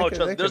could. They Oh, could,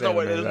 trust, they there's could no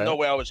way. animate There's that. no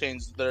way I would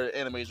change their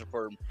animation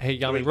for Hey,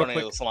 Yami, real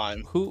reincarnated quick.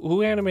 slime.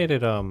 Who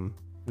animated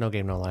No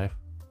Game No Life?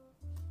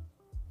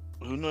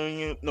 Who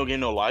know No Game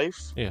No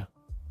Life? Yeah.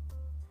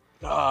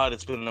 God,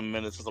 it's been a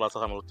minute since the last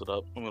time I looked it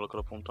up. Let me look it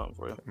up one time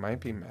for you. It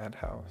might be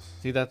Madhouse.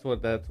 See, that's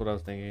what I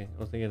was thinking. I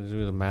was thinking to do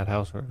with the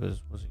Madhouse or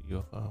was it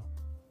UFO?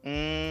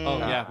 Mm, Oh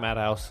yeah,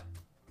 Madhouse.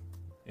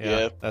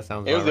 Yeah. That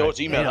sounds It was about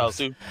the right. OG Madhouse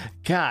too.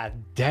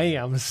 God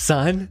damn,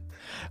 son.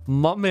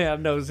 My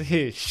man knows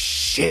his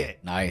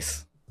shit.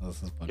 Nice.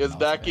 This is fucking It was awesome.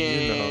 back You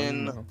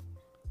in know.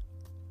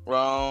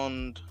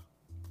 around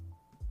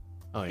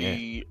Oh yeah.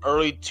 the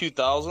early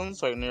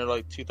 2000s, like near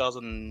like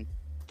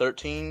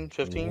 2013,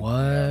 15. What?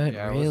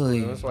 Yeah, Really?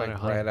 It was like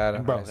Hunter, right out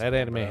of bro, high that school,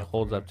 anime bro.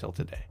 holds up till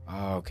today.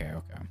 Oh, okay.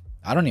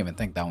 I don't even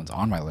think that one's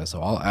on my list,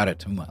 so I'll add it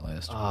to my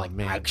list. Oh,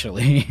 man.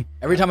 Actually,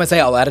 every time I say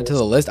I'll add it to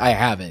the list, I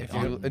have it. If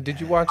you, did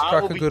you watch I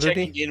will be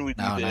checking Kakagururi? in with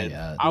you No, not then.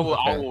 yet. I will,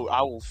 I Okay. will,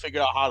 I will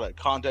figure out how to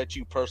contact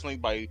you personally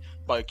by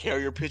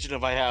carrier pigeon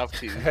if I have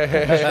to.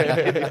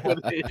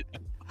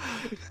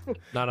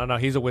 No.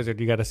 He's a wizard.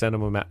 You got to send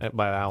him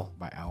by owl.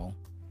 By Owl.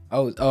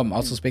 Oh,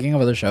 also speaking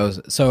of other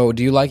shows, so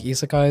do you like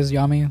isekais,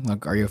 Yami?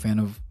 Like, are you a fan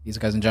of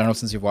isekais in general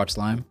since you've watched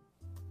Slime?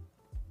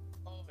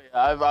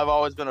 I've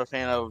always been a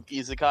fan of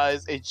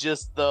isekais. It's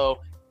just though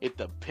it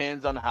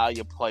depends on how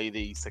you play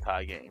the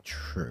isekai game.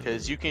 True.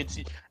 Because you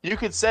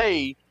could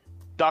say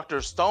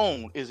Dr.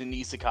 Stone is an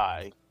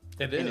isekai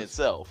It in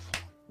itself.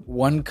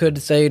 One could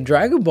say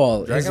Dragon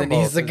Ball is Dragon an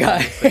Ball is an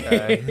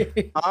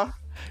isekai. Huh?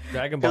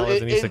 Dragon Ball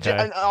is an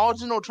isekai. An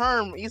original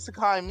term,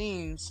 isekai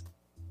means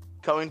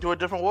coming to a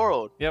different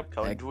world. Yep.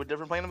 Coming to a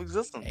different plane of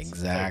existence.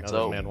 Exactly.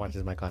 Another man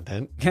watches my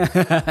content.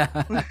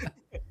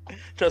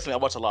 Trust me, I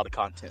watch a lot of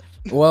content.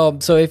 Well,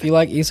 so if you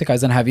like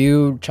isekais, then have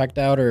you checked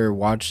out or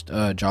watched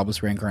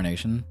Jobless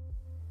Reincarnation?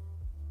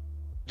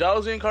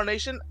 Jobless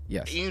Reincarnation,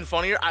 Yes. even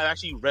funnier, I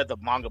actually read the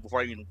manga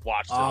before I even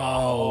watched it.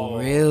 Oh,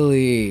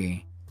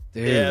 really?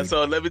 Dude. Yeah,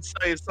 so let me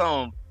tell you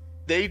something.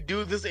 They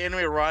do this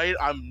anime right.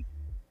 I'm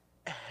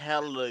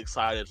hella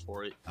excited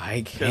for it.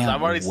 I Because can't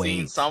I've already wait.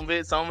 seen some of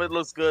it. Some of it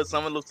looks good.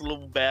 Some of it looks a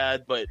little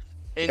bad. But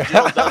in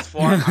general, thus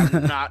far,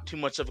 I'm not too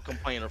much of a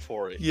complainer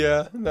for it.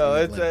 Yeah, no,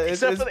 it's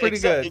pretty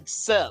good.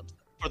 Except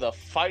for the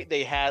fight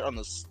they had on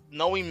the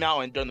snowy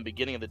mountain during the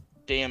beginning of the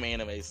damn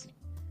animes.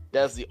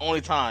 That's the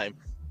only time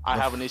I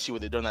have an issue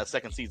with it during that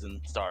second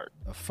season start.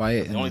 The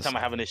fight. The only time I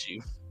have an issue.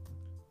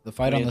 The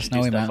fight on the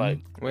snowy introduced that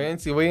mountain.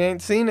 We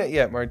ain't seen it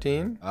yet,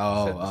 Martine.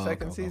 Oh, Said the oh,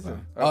 second okay, season.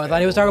 okay. Oh, I thought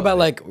he was talking about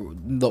like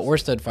the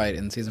Orsted fight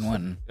in season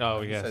 1.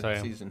 Oh yeah, Said sorry.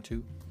 season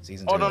 2.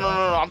 Season Oh 2. no!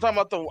 I'm talking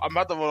about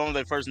the one when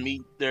they first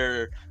meet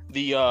the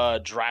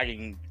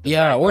dragon.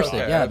 Yeah, Orsted. Okay,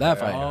 yeah, okay. that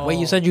fight. Oh. Wait,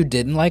 you said you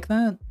didn't like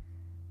that?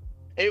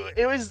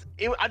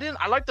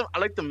 I like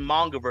the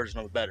manga version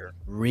of it better.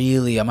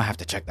 Really? I'm gonna have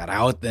to check that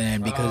out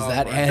then because Oh,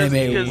 that my anime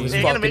Because was the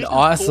fucking animation's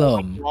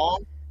awesome. cool,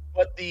 wrong,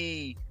 but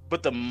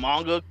the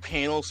manga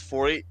panels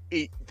for it,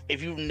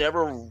 if you've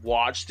never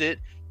watched it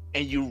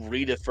and you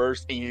read it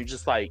first and you're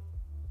just like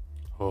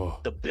Oh.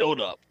 the build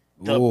up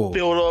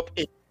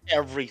is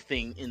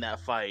everything in that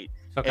fight,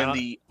 So and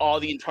kind all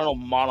the internal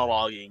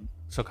monologuing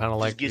of just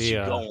like gets you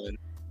the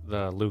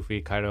going.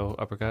 Luffy Kaido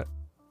uppercut.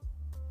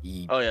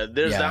 Oh yeah,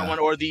 there's Yeah. that one,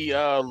 or the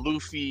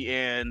Luffy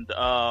and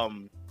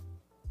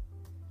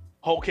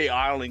Whole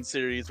Island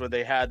series where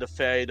they had to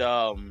fade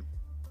God,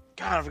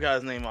 I forgot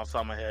his name off the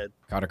top of my head.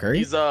 Katakuri?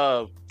 He's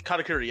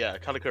Katakuri, yeah,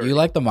 Katakuri. You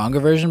like the manga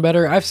version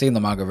better? I've seen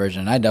the manga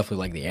version. I definitely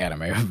like the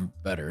anime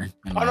better. in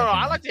Oh my no, I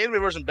opinion. like the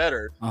anime version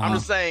better. I'm Uh-huh.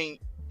 just saying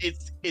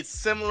it's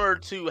similar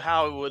to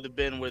how it would have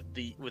been with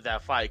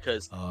that fight,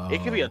 because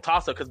it could be a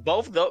toss up, because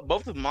both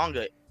the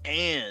manga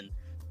and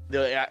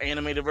the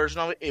animated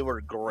version of it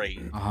were great.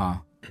 Uh-huh.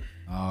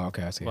 Oh,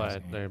 okay. I see. I But see.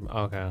 they're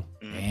okay.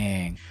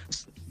 Dang.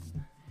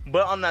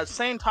 But on that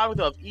same topic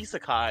of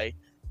isekai,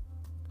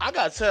 I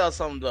gotta tell you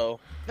something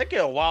though. They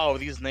get wild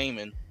with these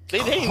naming. They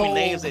ain't even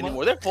names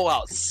anymore. They pull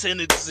out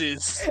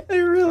sentences. They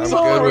really I'm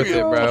good with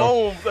it, bro.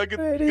 Poems that could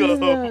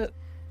go.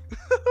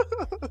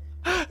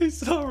 He's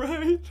so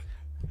right.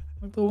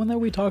 The one that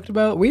we talked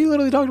about, we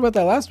literally talked about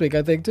that last week,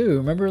 I think too.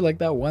 Remember, like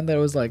that one that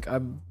was like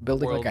I'm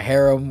building World. like a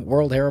harem,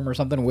 world harem or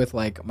something with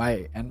like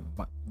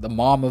the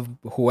mom of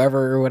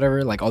whoever or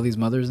whatever, like all these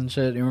mothers and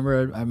shit. You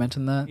remember I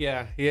mentioned that?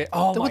 Yeah.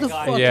 Oh What my the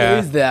god. fuck Yeah.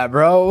 is that,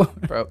 bro?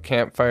 Bro,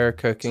 campfire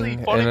cooking See,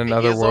 in funny thing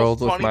another is, though,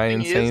 world with funny my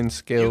thing is, insane You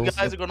skills.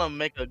 guys are gonna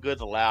make a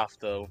good laugh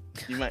though.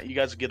 You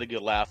guys get a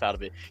good laugh out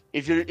of it.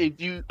 If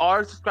you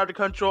are subscribed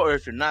to Crunchyroll, or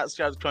if you're not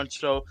subscribed to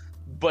Crunchyroll,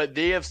 but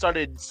they have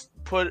started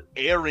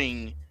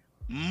airing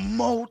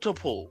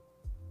multiple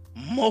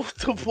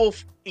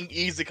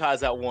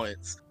isekais at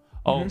once.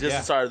 Oh Just yeah.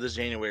 the start of this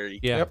January.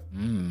 Yeah. Yep.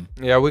 Mm.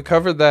 Yeah, we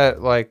covered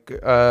that like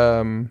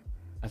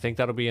I think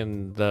that'll be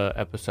in the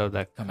episode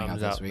that Coming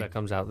comes out out. this week. That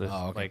comes out this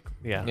Oh, okay. like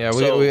yeah. yeah,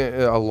 So- we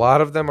a lot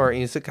of them are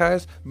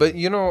isekais, but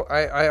you know,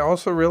 I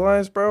also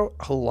realized, bro,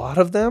 a lot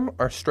of them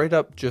are straight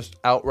up just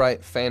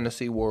outright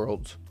fantasy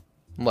worlds.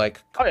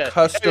 Like Oh, yeah.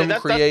 custom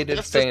That's created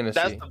just- fantasy.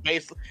 That's the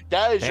base.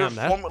 That is your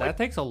Damn, formula. that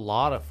takes a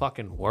lot of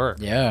fucking work.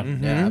 Yeah,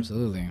 Mhm. yeah,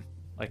 absolutely.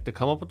 Like to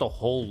come up with the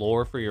whole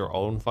lore for your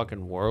own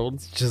fucking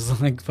worlds.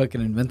 Just like fucking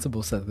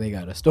Invincible said, they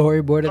got to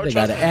storyboard it, Oh, they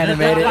got to trust me.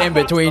 animate it in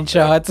between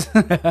shots.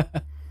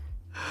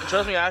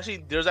 Trust me,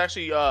 there's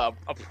actually a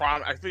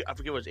prime. I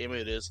forget which anime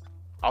it is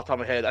off the top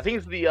of my head. I think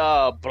it's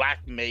the Black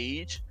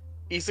Mage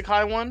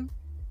Isekai one.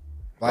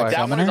 Black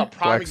That one is Summoner? a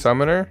prime Black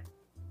Summoner.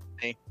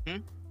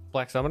 example.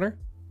 Black Summoner?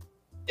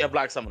 Yeah,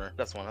 Black Summoner.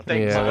 That's one. I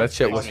think. Yeah, that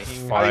shit was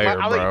fire,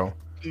 bro.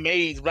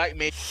 Black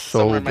Mage, So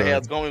Summoner in my good. head.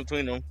 It's going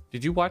between them.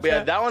 Did you watch But yeah,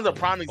 that? that one's a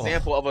prime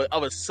example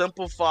of a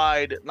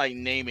simplified like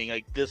naming,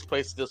 like this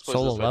place, Solo this place.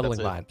 leveling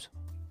That's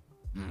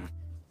vibes.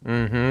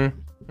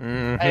 Mm-hmm.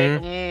 it.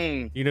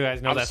 Hey, You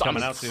guys know that's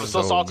coming out soon. I'm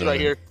so salty right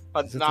here.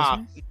 Is it Nah,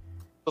 this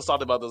so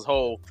salty about this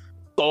whole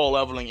solo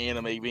leveling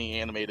anime being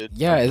animated.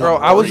 Yeah, Bro,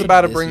 I was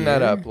about to this bring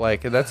that year? up.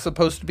 Like, that's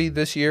supposed to be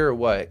this year or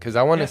what? Because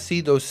I want to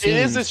see those It is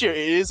scenes. this year. It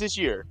is this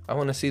year. I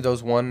want to see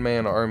those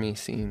one-man army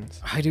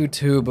scenes. I do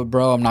too, but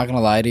bro, I'm not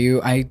gonna lie to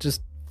you. I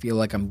just feel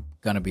like I'm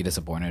gonna be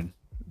disappointed.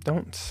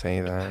 Don't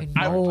say that. I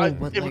know, I,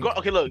 but if we're like,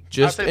 okay, look.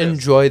 Just I'll say this.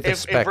 enjoy the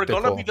If we're gonna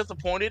spectacle. be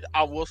disappointed,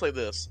 I will say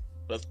this: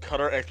 let's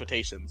cut our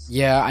expectations.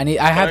 yeah, I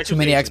have too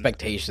many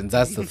expectations. expectations.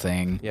 That's the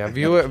thing. Yeah,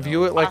 view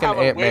it like I an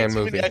have Ant-Man way too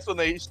movie.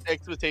 many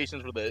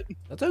expectations for that.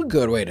 That's a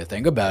good way to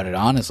think about it,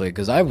 honestly,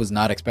 because I was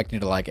not expecting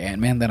to like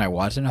Ant-Man. Then I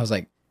watched it and I was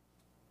like,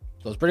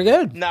 that was pretty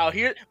good. Now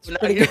here's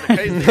pretty the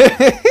crazy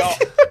thing.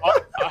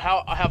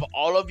 Have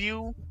all of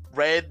you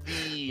read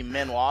the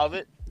manual of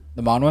it?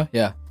 The manhwa,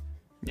 yeah.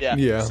 Yeah.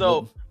 Yeah.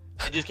 So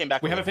it just came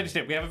back. We with haven't finished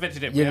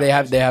it.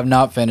 Yeah, they have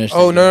not finished.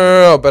 Oh it no, yet.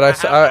 no, no! But I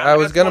I'm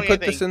was not gonna spoiling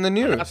put this in the I'm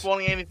not news.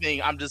 spoiling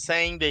anything. I'm just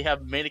saying they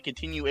have made a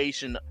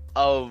continuation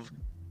of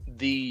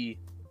the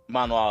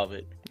manual of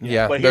it.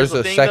 Yeah, But here's there's the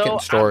a thing, second though,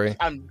 story.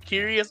 I'm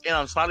curious and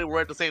I'm slightly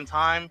worried at the same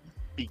time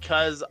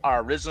because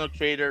our original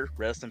creator,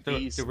 rest in The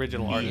peace,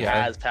 original he artist.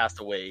 has passed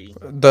away.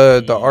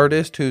 The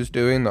artist who's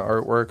doing the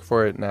artwork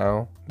for it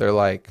now, they're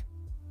like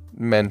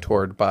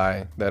mentored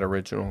by that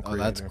original Oh,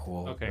 creator. that's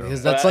cool. Okay.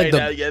 Because that's like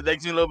the yeah, that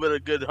gives me a little bit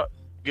of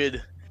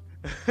good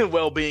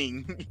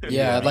well-being.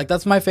 yeah, like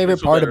that's my favorite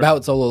Makes you part better.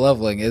 about solo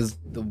leveling is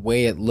the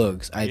way it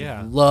looks. I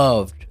Yeah.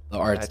 loved the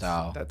art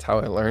style. That's how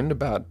I learned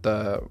about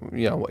the,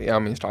 what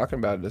Yami's talking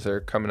about is they're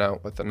coming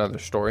out with another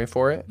story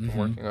for it, Mhm.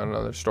 working on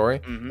another story.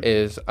 Mhm.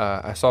 Is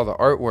I saw the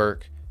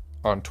artwork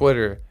on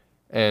Twitter,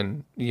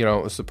 and it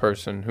was the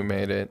person who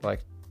made it,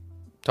 like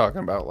talking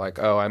about like,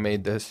 oh, I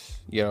made this,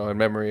 in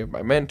memory of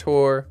my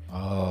mentor.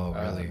 Oh,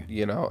 really?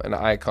 An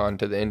icon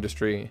to the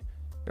industry,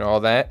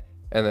 all that.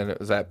 And then it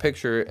was that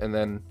picture, and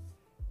then,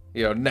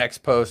 next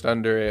post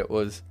under it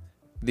was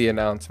the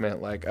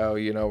announcement, like, oh,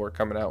 we're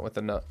coming out with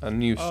a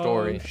new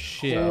story. Oh,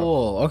 shit.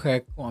 Cool.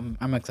 Okay, cool.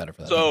 I'm excited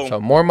for that. So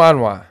more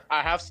manhwa.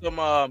 I have some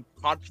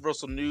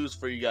controversial news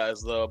for you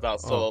guys though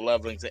about solo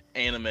leveling's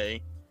anime.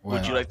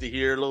 Would you like to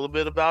hear a little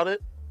bit about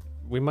it?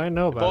 We might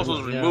know The about post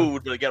was it. Yeah.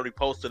 removed, but it got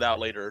reposted out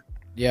later.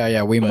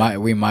 Yeah, we might.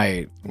 We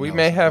know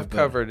may have but-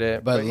 covered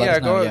it, but but let yeah,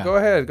 us know, yeah.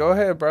 go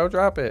ahead, bro,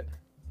 drop it.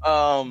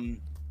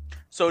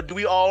 So do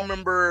we all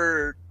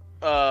remember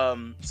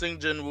Sing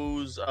Jin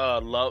Woo's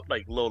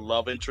little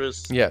love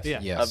interest? Yes. Yeah.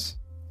 Yes.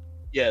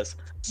 Yes.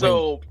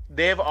 So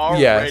they've Yes.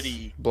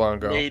 already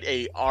Blonde girl. made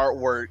a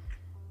artwork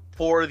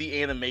for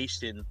the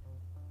animation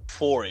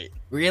for it.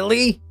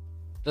 Really?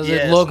 Does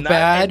Yes, it look not-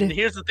 bad? And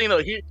here's the thing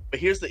though.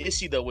 Here's the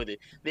issue though with it.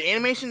 The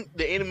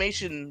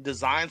animation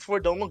designs for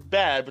it don't look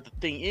bad, but the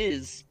thing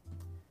is,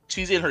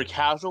 she's in her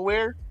casual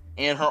wear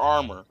and her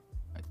armor,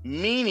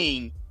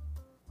 meaning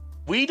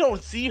we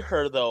don't see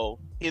her though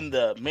in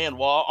the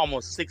manhwa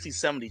almost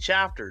 60-70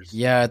 chapters.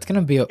 Yeah, it's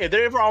gonna be. If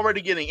they're ever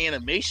already getting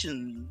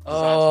animation, designs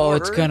Oh, for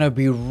it's her, gonna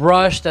be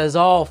rushed as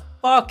all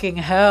fucking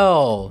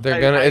hell.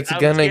 It's I'm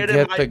gonna scared it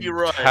get might the be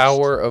rushed.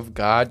 Tower of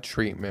God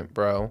treatment,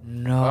 bro.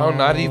 No. Oh,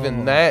 not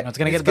even that. No, it's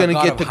gonna It's get the gonna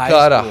God get of the high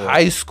God of school.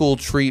 high school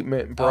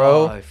treatment, Oh,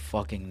 bro. I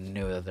fucking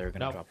knew that they were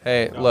gonna No. drop. it.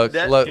 Hey, No. look,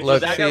 That- look, that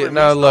look. got See, released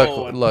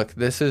no, on- look.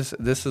 This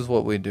is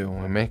what we do.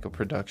 We make a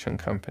production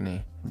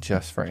company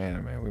just for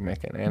anime. We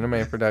make an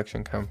anime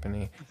production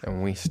company,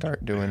 and we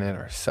start doing it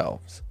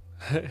ourselves.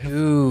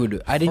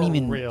 Dude, I didn't For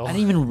even real.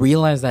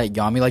 realize that,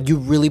 Yami. Like, you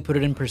really put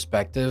it in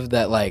perspective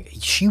that like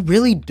she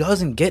really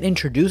doesn't get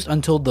introduced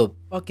until the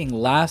fucking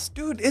last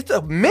Dude, it's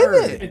a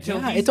minute.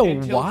 Yeah, it's a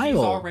while. He's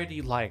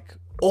already like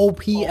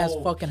OP as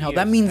fucking hell. OP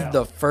That as means hell.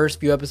 the first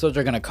few episodes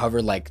are gonna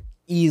cover like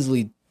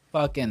easily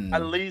fucking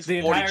at least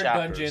the 40 entire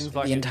chapters. dungeon. the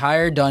Fucking,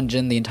 entire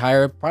dungeon, the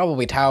entire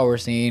probably tower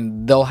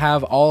scene. They'll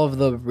have all of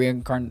the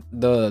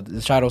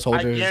the shadow I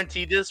soldiers.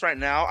 guarantee this right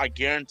now. I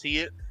guarantee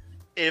it.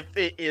 If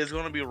it is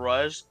going to be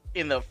rushed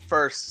in the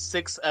first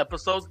 6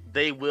 episodes,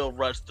 they will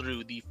rush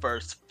through the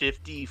first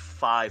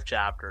 55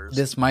 chapters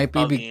This might be,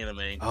 of the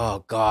anime.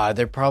 oh god,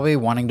 they're probably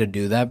wanting to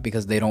do that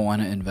because they don't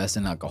want to invest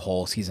in like a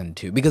whole season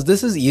 2, because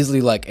this is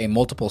easily like a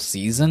multiple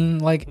season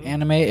like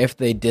anime if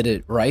they did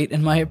it right,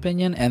 in my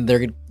opinion, and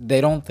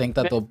they don't think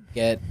that they'll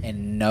get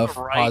enough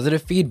Right.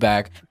 positive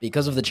feedback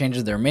because of the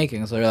changes they're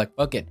making, so they're like,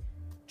 fuck it,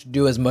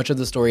 do as much of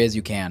the story as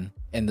you can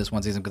in this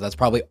one season because that's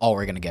probably all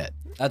we're gonna get.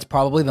 That's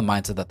probably the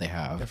mindset that they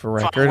have. If a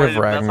record of That's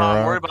how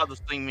I'm worried Ragnarok. about this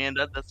thing, man.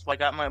 That's why I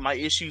got my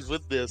issues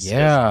with this.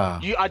 Yeah.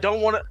 I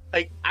don't want to.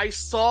 Like, I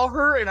saw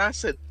her and I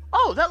said,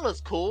 "Oh, that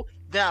looks cool."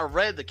 Then I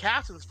read the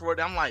captions for it.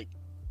 And I'm like,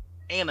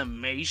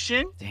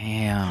 animation?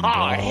 Damn, Oh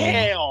bro.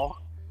 hell!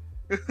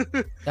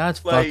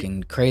 That's Like-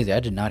 fucking crazy. I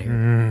did not hear.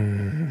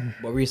 Mm.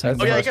 What were you saying?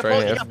 Oh yeah, it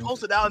frustrating. got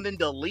posted out and then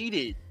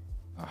deleted.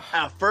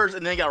 at first,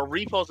 and then it got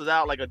reposted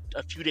out like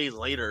a few days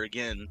later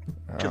again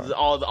because Oh,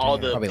 all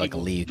the Probably like a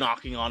people leak.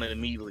 knocking on it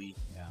immediately.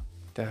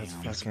 that's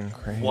fucking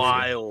crazy.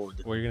 Wild.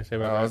 What were you gonna say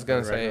about? I was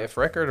gonna say if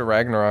Record of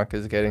Ragnarok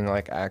is getting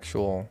like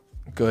actual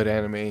good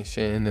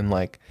animation and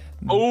like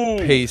Ooh,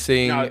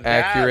 pacing now that-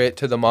 accurate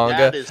to the that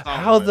manga, is something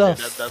how right the there.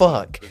 That's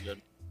fuck? something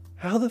good.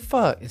 How the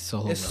fuck It's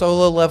solo. is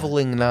solo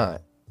leveling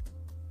not?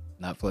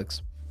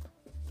 Netflix.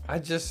 I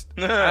just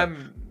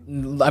I'm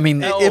I mean,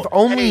 No. if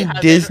only hey,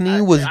 I- Disney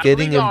I- was I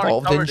getting believe I already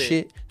involved in covered it.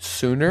 shit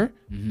sooner,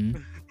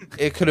 mhm.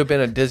 it could have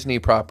been a Disney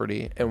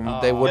property and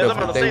they would That's what I'm have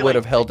about to say,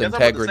 like, held that's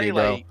what I'm about to integrity, say,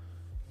 bro. like,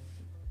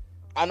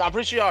 I'm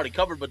pretty sure you already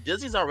covered, but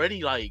Disney's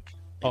already like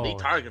they Oh.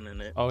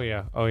 targeting it. Oh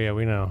yeah,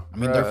 we know. I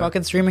mean, they're Bruh.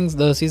 fucking streaming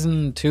the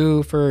season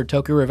 2 for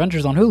Tokyo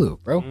Revengers on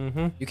Hulu, bro.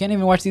 Mm-hmm. You can't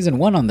even watch season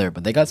 1 on there,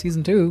 but they got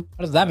season 2.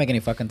 How does that make any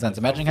fucking sense?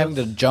 Imagine having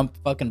to jump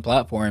fucking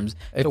platforms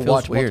It to feels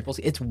watch weird.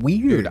 multiple. It's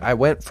weird. Dude, I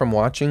went from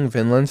watching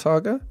Vinland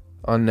Saga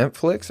on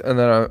Netflix and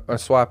then I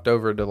swapped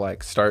over to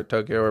like start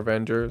Tokyo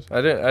Revengers.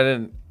 I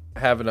didn't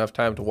have enough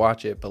time to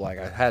watch it, but like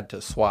I had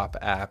to swap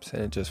apps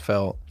and it just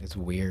felt It's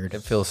weird.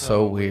 it feels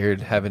so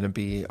weird having to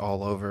be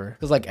all over.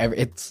 Because like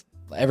it's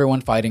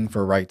everyone fighting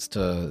for rights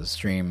to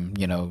stream,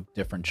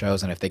 different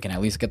shows, and if they can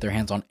at least get their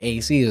hands on a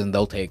season,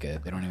 they'll take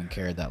it. They don't even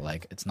care that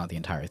like it's not the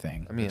entire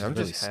thing. I mean, It's I'm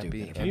really just happy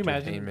stupid. Can you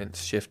imagine?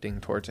 entertainment's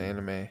shifting towards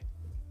anime.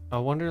 I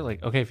wonder,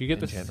 like, okay, if you get In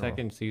the general.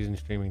 second season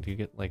streaming, do you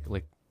get like,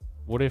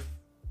 what if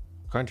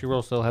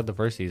Crunchyroll still had the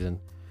first season?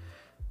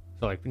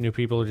 So like, new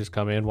people would just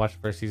come in, watch the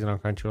first season on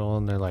Crunchyroll,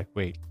 and they're like,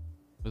 wait,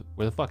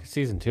 where the fuck is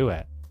season 2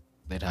 at?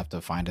 They'd have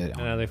to find it. And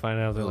now they find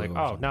out they're Hulu like, or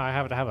oh, something. now I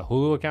have to have a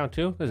Hulu account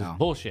too. This is No.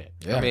 bullshit.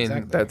 Yeah, I mean,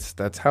 exactly.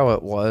 that's how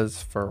it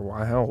was for a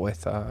while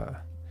with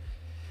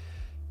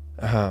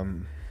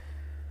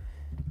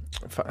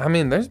I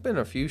mean, there's been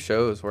a few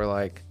shows where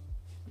like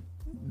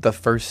the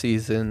first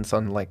season's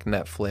on like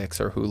Netflix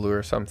or Hulu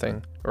or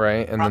something,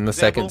 right? And then the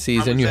second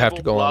season you have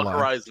to go Log online.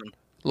 Horizon.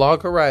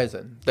 Log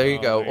Horizon. There you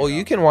Oh, go. there you Well, go.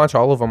 you can watch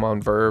all of them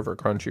on Verve or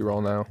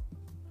Crunchyroll now.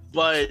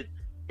 But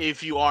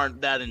if you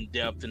aren't that in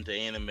depth into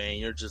anime,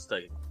 you're just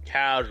a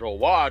casual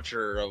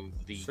watcher of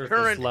the Surface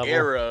current level.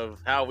 era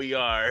of how we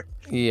are.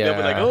 Yeah. They'll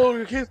be like, oh,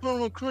 you can't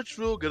find it on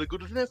Crunchyroll. Gotta go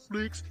to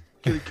Netflix.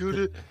 Gotta go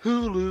to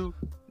Hulu.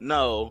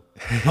 No.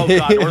 Oh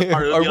god, the worst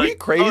part, it'll Are be we like,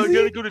 crazy? Oh, you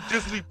gotta go to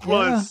Disney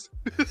Plus.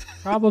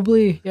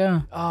 Probably,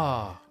 yeah.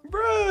 Oh,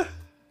 bruh.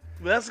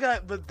 That's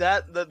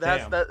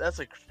Damn. that's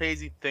a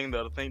crazy thing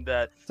though, to think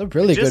that It's a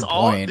really good just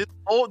all point.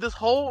 this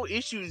whole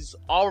issue is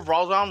all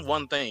revolves around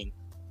one thing: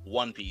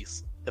 One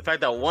Piece. The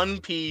fact that One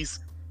Piece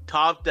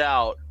topped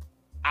out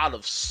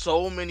of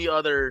so many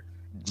other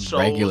shows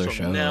Regular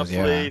from shows,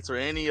 Netflix or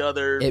any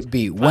other. It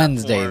beat platform.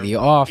 Wednesday, The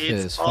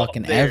Office, It's up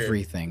fucking there.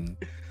 everything.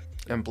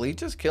 And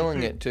Bleach is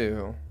killing it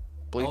too.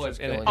 Bleach Oh, is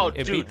and killing Oh, it.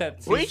 it dude, beat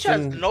that Bleach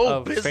has season no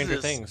of Stranger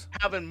business Things.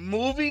 having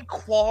movie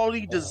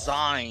quality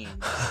design.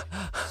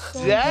 So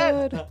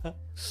That good.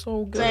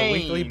 So good. On a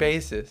weekly Dang.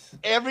 basis.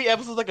 every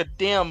episode's like a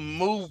damn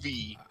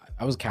movie.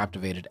 I was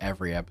captivated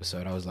every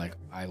episode. I was like,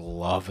 I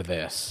love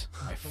this.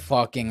 I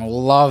fucking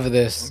love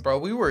this. Bro,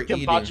 we were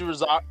eating.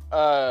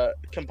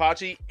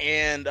 Kenpachi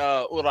and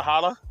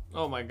Urahara.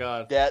 Oh my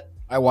god. That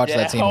I watch Yeah,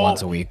 that scene oh.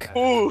 once a week.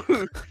 ooh,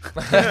 Goddamn.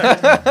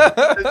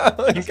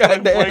 break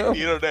the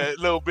internet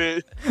a little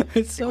bit.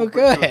 It's so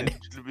good.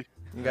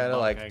 You gotta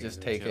Okay, like just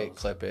good take it, chills.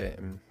 clip it,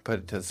 and put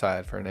it to the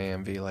side for an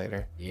AMV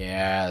later.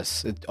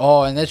 Yes.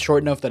 And that's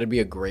short enough that it'd be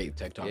a great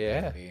TikTok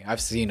Yeah. movie.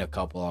 I've seen a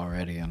couple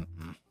already, and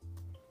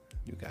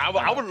You got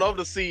I would love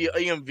to see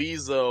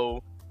AMV's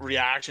though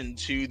reaction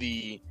to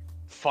the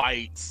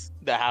fights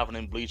that happen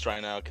in Bleach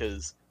right now,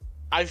 because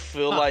I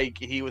feel like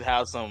he would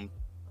have some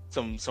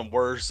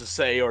words to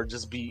say or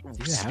just be have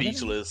any?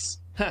 speechless.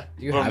 do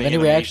you from have the any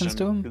reactions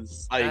to animation, him?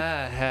 'cause, like,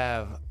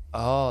 have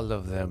all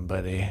of them,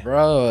 buddy.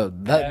 Bro,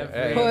 that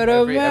Hey, put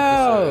every him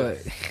out.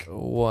 episode.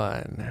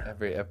 One.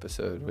 Every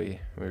episode we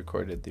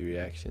recorded the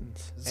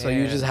reactions. So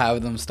you just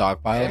have them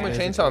stockpiled? Same with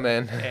basically? Chainsaw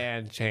Man.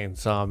 And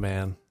Chainsaw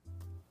Man.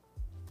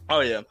 oh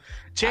yeah,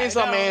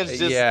 Chainsaw Man's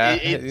just Yeah,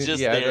 it's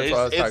just yeah, there. that's what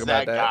I was It's talking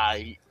that about, that.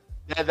 guy.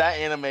 That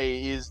anime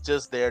is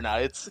just there now.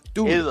 It is a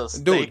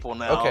Dude, staple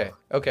now.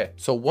 Okay.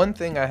 So one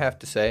thing I have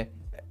to say,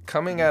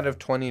 coming out of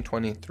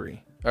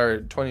 2023 or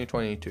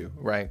 2022,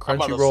 right? I'm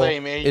about to Crunchyroll say,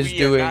 man, is we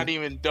doing. are not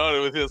even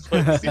done with his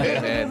place Hey,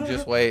 yet. man,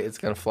 just wait, it's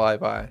gonna fly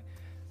by.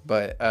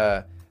 But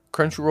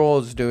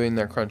Crunchyroll is doing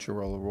their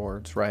Crunchyroll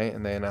Awards, right?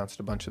 And they announced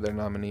a bunch of their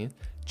nominees.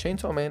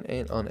 Chainsaw Man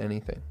ain't on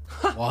anything.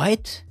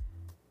 What?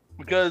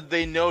 Because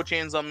they know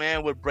Chainsaw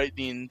Man would break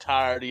the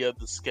entirety of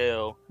the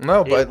scale.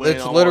 No, It but went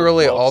it's on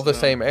literally close all the to-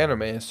 same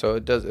anime, so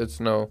it does. It's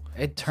no.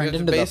 It turned It's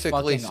into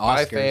basically the fucking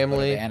Spy Oscars,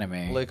 Family, but of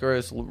anime.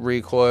 Licorice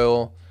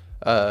Recoil,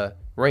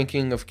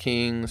 Ranking of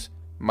Kings,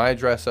 My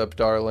Dress Up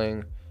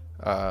Darling,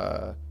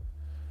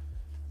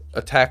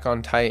 Attack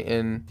on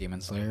Titan,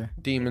 Demon Slayer.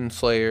 Demon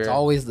Slayer. It's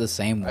always the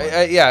same one.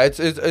 Yeah,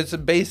 it's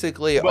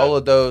basically But- all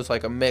of those,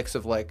 like a mix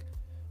of like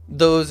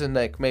those and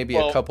like maybe a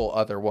Well, couple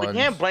other We ones.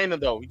 can't blame them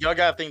though. Y'all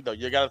gotta think though.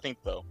 You gotta think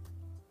though.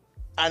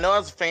 I know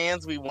as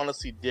fans we want to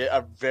see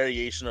a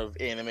variation of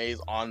animes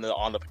on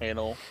the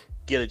panel,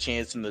 get a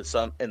chance in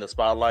the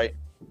spotlight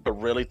to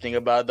really think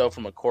about it though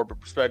from a corporate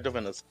perspective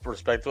and a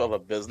perspective of a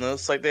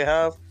business like they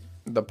have.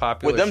 The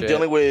popular with them shit.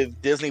 dealing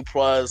with Disney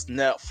Plus,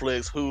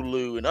 Netflix,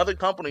 Hulu, and other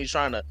companies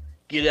trying to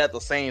get at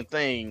the same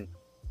thing,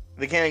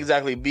 they can't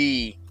exactly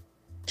be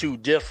too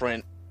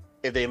different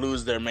if they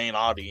lose their main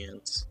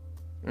audience.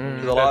 A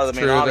lot of the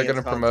main They're audience going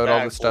to comes promote all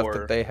back the stuff for-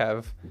 that they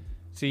have.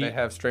 See, They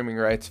have streaming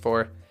rights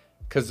for,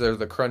 because they're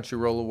the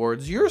Crunchyroll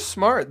Awards. You're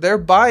smart. They're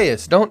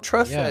biased. Don't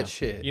trust Yeah. that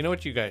shit. you know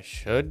what you guys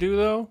should do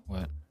though?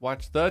 What?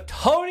 Watch the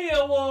Tony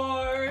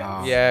Awards.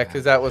 Oh, Yeah,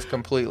 because that was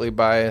completely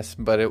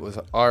biased, but it was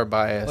our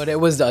bias. But it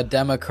was a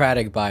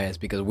democratic bias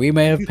because we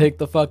may have picked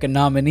the fucking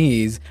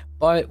nominees,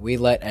 but we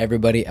let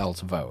everybody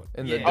else vote.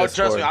 in the Oh, trust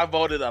me, Discord. I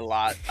voted a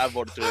lot. I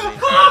voted through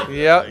the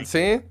Yeah,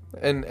 see?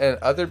 And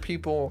other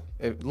people,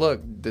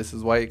 look, this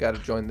is why you got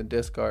to join the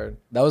Discord.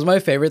 That was my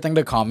favorite thing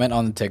to comment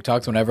on the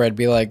TikToks whenever I'd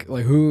be like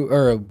who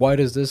or why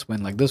does this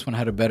win? Like this one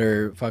had a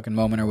better fucking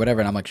moment or whatever,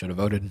 and I'm like, should have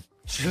voted.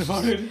 Should have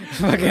voted.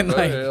 Fucking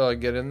like,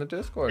 Get in the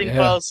Discord. Think Yeah.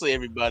 closely,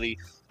 everybody.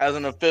 As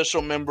an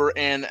official member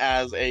and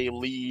as a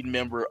lead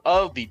member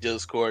of the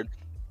Discord,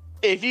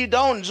 if you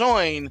don't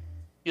join,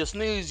 you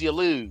snooze, you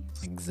lose.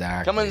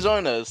 exactly. Come and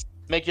join us.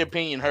 Make your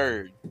opinion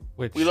heard.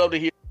 Which We love to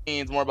hear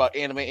opinions more about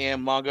anime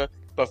and manga.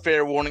 But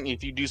fair warning,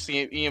 if you do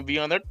see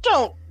EMV on there,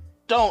 don't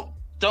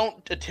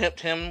attempt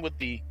him with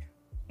the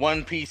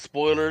One Piece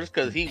spoilers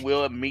because he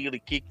will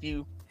immediately kick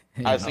you.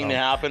 I've seen it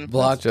happen.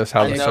 Block. That's just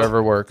how I the know.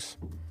 server works.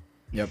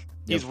 Yep.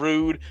 He's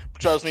rude.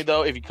 Trust me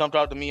though, if you come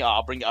talk to me,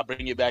 I'll bring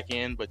you back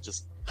in. But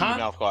just keep your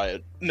mouth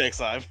quiet next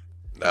time.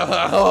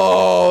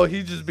 Oh,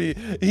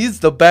 he's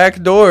the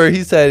back door.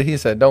 He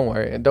said, don't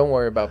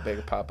worry about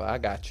Big Papa. I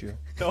got you.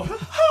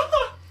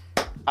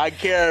 I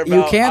care. You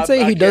About, can't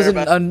say I he care doesn't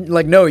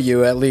about- know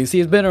you. At least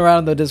he's been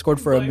around the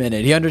Discord for a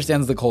minute. He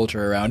understands the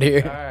culture around all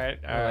here. right,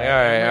 All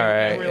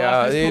right. Every Yeah,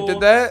 laugh is you cool. did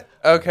that?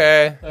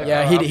 Okay.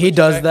 Yeah, I'll he put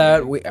does you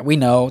back that. in. We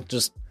know.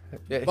 Just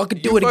Yeah, fucking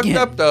you do it fucked again.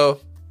 up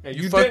though. Yeah,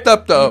 You fucked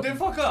up, though. You did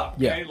fuck up.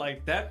 Yeah. Okay?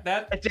 Like that.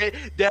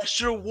 That's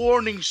your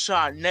warning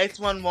shot. Next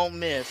one won't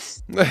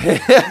miss.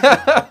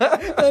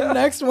 the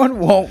next one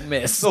won't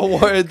miss.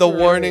 The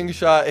warning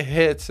shot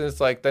hits. It's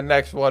like the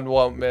next one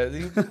won't miss.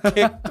 You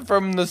kicked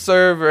from the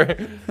server.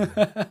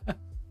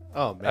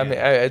 Oh man. I mean,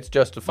 it's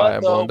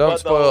justifiable. But Don't though-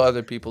 spoil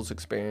other people's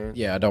experience.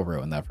 Yeah, don't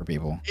ruin that for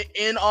people.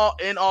 In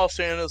all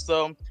fairness,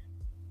 though,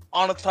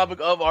 on the topic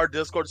of our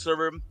Discord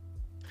server,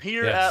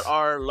 here Yes. at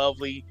our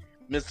lovely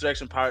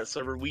Misdirection Pirate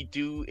server, we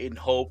do and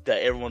hope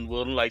that everyone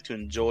will like to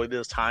enjoy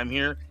this time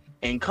here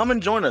and come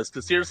and join us.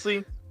 Because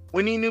seriously,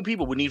 we need new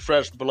people. We need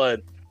fresh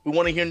blood. We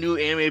want to hear new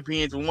anime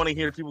opinions. We want to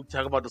hear people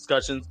talk about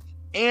discussions.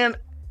 And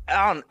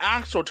on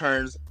actual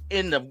terms,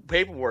 in the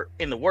paperwork,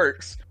 in the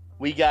works,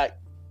 we got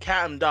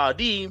Captain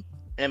Dawdy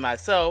and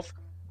myself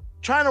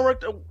trying to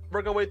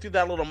work our way through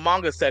that little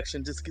manga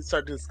section, just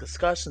start these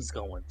discussions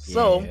going.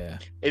 So, Yeah.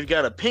 if you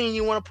got an opinion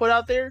you want to put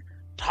out there,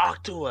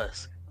 talk to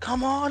us.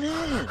 Come on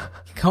in.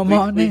 Come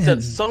on we in.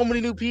 said so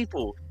many new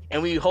people,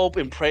 and we hope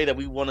and pray that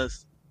we want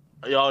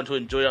y'all to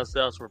enjoy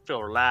ourselves. We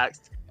feel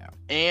relaxed, Yeah.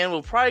 and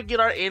we'll probably get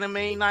our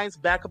anime nights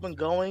back up and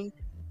going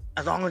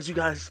as long as you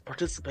guys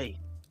participate.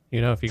 You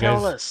know, if you Tell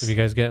guys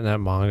us. get in that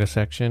manga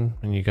section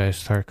and you guys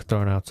start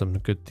throwing out some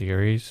good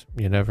theories,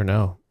 you never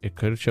know. It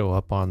could show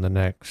up on the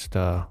next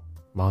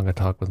manga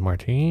talk with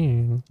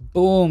Martine.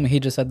 Boom. He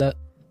just said that.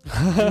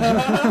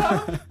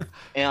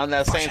 And on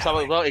that same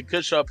topic, well, it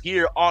could show up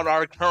here on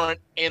our current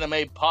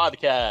anime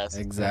podcast.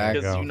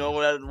 Exactly. Because you know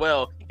that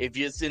well. If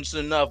it's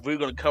interesting enough, we're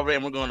going to cover it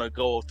and we're going to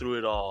go through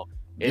it all.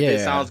 If it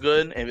Yeah. sounds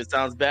good, and if it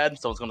sounds bad,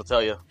 someone's going to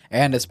tell you.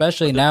 And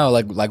especially now,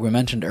 like we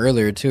mentioned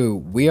earlier too,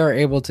 we are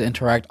able to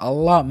interact a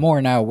lot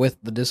more now with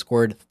the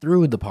Discord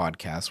through the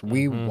podcast.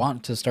 We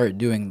want to start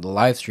doing the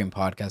live stream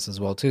podcast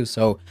as well too.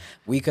 So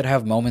we could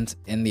have moments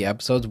in the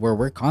episodes where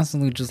we're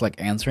constantly just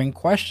like answering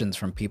questions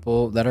from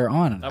people that are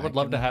on. I would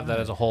love to have that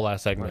as a whole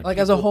ass segment. like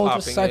as a people whole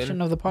just popping section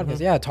in. of the podcast.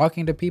 Yeah,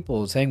 talking to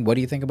people, saying, "What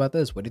do you think about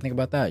this? What do you think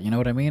about that?" You know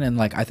what I mean? And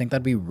like I think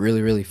that'd be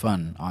really really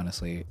fun,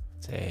 honestly.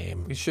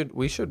 Same. We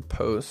should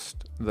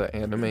post the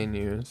anime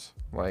news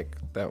like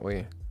that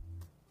we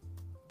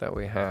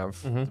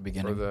have At the for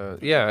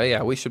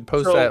beginning. we should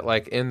post So- that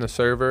like in the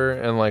server,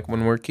 and like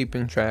when we're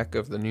keeping track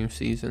of the new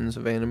seasons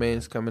of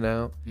animes coming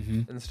out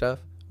Mhm. and stuff,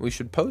 we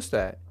should post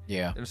that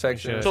Yeah. in a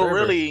section of the So server.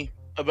 really,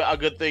 a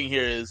good thing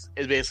here is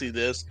basically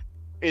this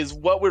is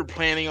what we're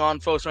planning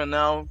on, folks, right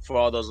now for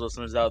all those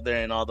listeners out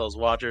there and all those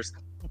watchers.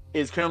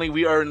 Is currently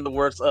we are in the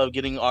works of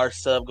getting our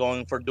setup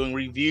going for doing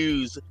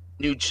reviews,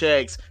 new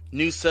checks,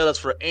 new setups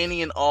for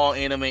any and all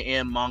anime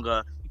and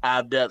manga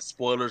depth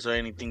spoilers or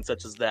anything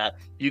such as that.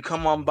 You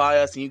come on by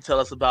us and you tell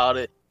us about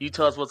it. You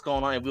tell us what's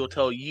going on, and we'll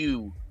tell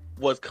you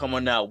what's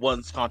coming out,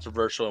 what's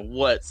controversial, and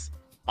what's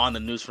on the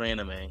news for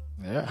anime.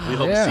 Yeah. We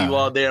hope to see you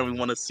all there, and we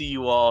want to see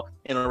you all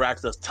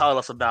interact with us, tell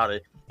us about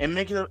it, and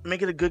make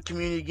it a good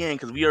community again,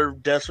 because we are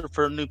desperate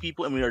for new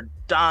people, and we are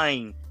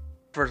dying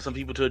for some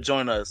people to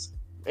join us.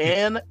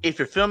 And if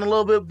you're feeling a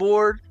little bit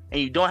bored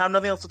and you don't have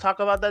nothing else to talk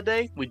about that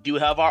day, we do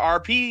have our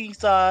RP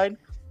side.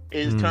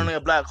 It is currently a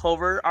Black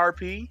Clover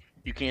RP,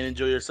 You can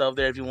enjoy yourself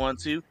there if you want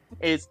to.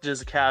 It's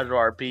just a casual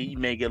RP. You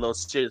may get a little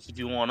shit if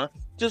you wanna.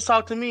 Just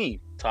talk to me.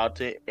 Talk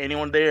to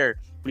anyone there.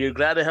 We are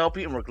glad to help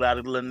you, and we're glad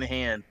to lend a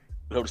hand.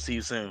 We hope to see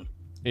you soon.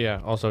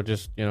 Yeah. Also,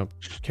 just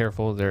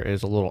careful. There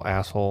is a little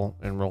asshole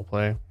in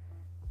roleplay.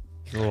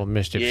 A little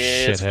mischief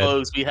Yes, shithead.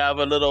 folks. We have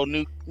a little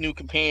new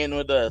companion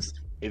with us.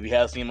 If you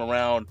have seen him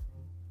around,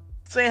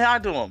 say hi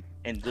to him,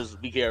 and just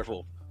be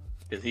careful,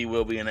 because he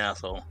will be an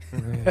asshole.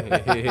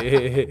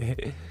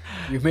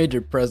 You made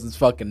your presence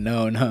fucking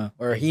known, huh?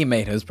 Or he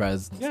made his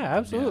presence. Yeah,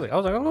 absolutely. I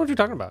was like, I don't know what you're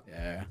talking about.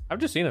 Yeah. I've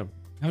just seen him.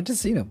 I've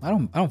just seen him. I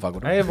don't fuck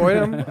with him. I avoid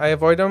him. I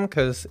avoid him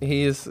because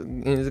he's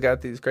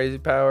got these crazy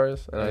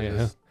powers,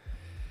 and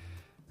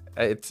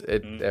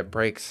it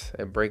breaks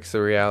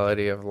the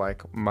reality of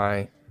like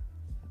my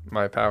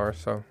power.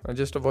 So I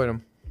just avoid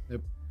him.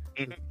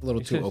 A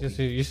little too open.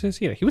 You should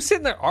see it. He was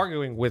sitting there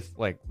arguing with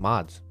like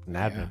mods and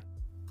admin. Yeah.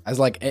 I was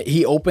like,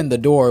 he opened the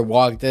door,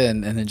 walked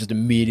in, and then just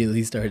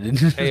immediately started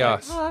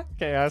Chaos.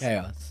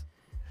 Chaos.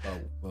 Oh,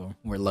 well,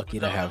 we're lucky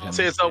to have him.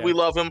 Say so. We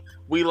love him.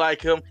 We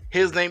like him.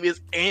 His name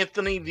is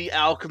Anthony the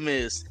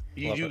Alchemist.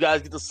 You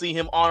guys get to see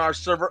him on our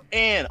server,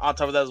 and on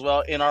top of that as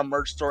well, in our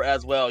merch store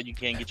as well. You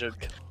can get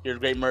your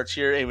great merch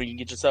here, and you can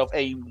get yourself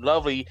a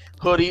lovely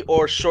hoodie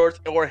or shorts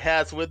or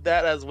hats with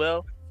that as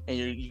well. And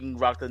you can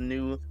rock the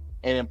new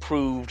and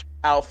improved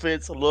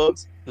outfits,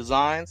 looks,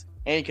 designs,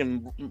 and you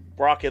can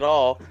rock it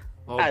all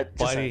at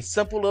just a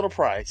simple little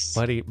price.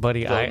 Buddy,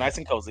 so nice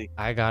and cozy.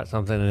 I got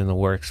something in the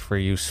works for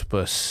you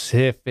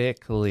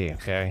specifically,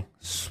 okay?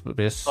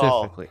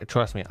 Specifically.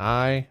 Trust me,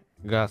 I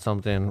got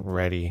something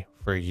ready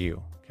for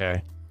you,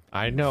 okay?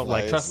 I know,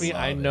 trust me,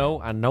 I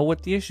know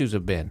what the issues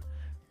have been.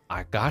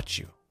 I got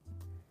you.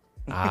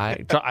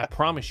 I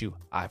promise you,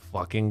 I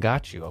fucking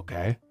got you,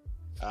 okay?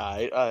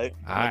 All right.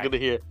 Good to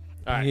hear.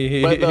 All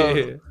right.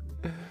 But,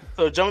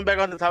 so jumping back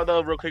on the top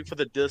though, real quick for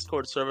the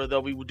Discord server though,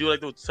 we do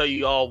like to tell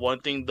you all one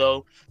thing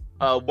though.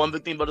 One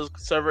big thing about this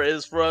server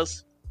is for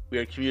us, we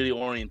are community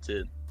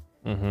oriented,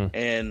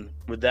 and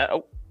with that,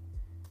 are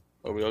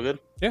we all good?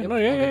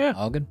 Yeah.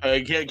 All good.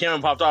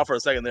 Cameron popped off for a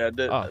second there.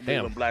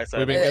 Damn. Black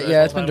side.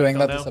 Yeah, it's been doing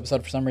that this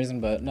episode for some reason,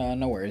 but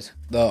no worries.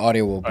 The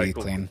audio will be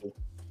clean. Cool.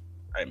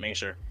 All right, make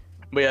sure.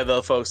 But yeah,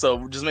 though, folks.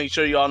 So just make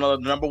sure you all know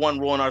the number one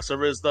rule in our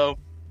server is though,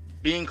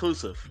 be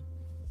inclusive.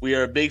 We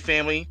are a big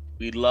family.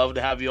 We'd love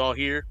to have you all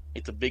here.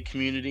 It's a big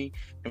community,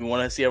 and we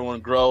want to see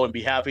everyone grow and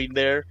be happy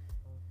there.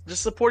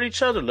 Just support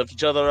each other, lift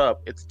each other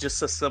up. It's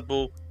just a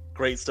simple,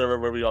 great server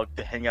where we all get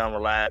to hang out and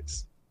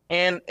relax.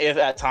 And if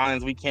at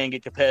times we can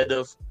get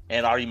competitive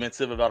and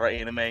argumentative about our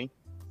anime,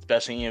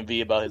 especially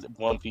EMV about his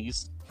One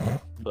Piece.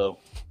 So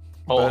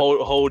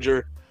hold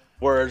your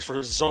words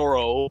for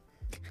Zoro.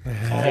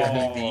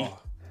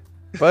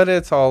 But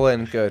it's all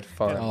in good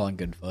fun. All in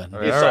good fun.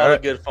 It's all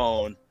in good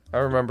fun. I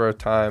remember a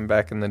time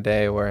back in the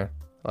day where,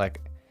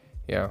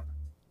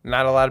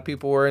 not a lot of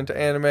people were into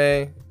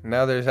anime.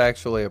 Now there's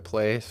actually a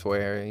place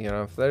where,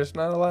 if there's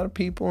not a lot of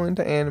people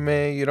into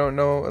anime, you don't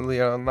know,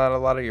 not a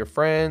lot of your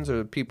friends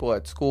or people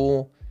at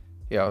school,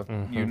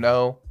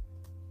 enjoy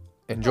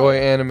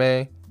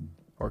anime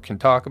or can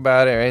talk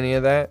about it or any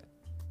of that,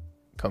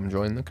 come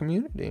join the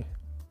community.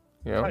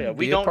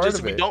 We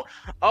don't.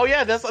 Oh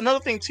yeah, that's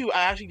another thing too.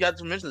 I actually got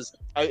to mention this.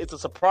 It's a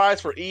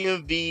surprise for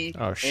EMV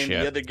and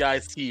the other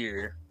guys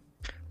here.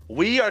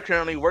 We are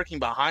currently working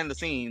behind the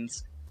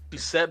scenes to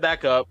set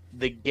back up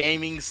the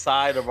gaming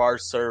side of our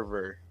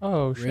server.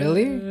 Oh, shit.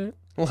 Really?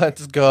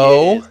 Let's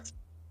go. Yes.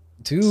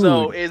 Dude.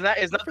 So it's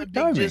not the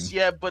big just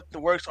yet, but the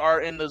works are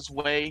in this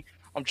way.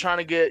 I'm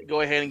trying to go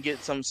ahead and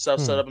get some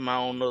stuff set up in my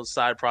own little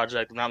side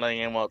project. I'm not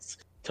letting anyone else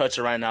touch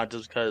it right now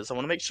just because I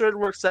want to make sure it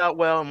works out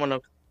well. I want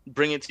to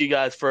bring it to you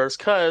guys first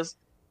because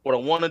what I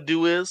want to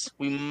do is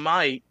we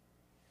might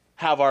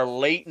have our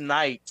late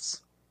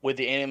nights with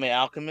the Anime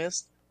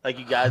Alchemist like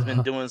you guys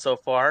been doing so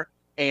far,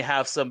 and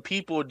have some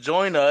people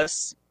join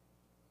us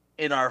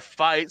in our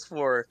fights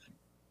for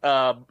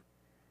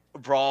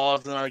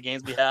brawls in our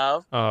games we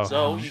have.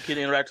 So you can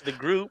interact with the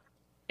group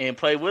and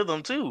play with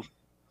them too.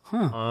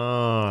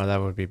 Oh, that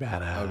would be badass.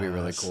 That would be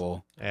really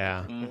cool.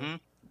 Yeah. Mm-hmm.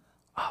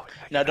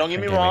 Now, don't get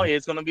me wrong;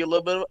 it's going to be a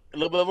little bit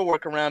of a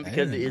workaround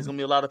because it is going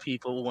to be a lot of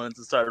people wanting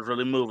to start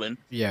really moving.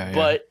 Yeah.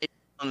 But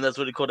that's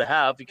really cool to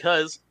have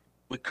because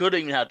we could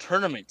even have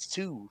tournaments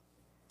too.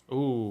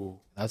 Ooh,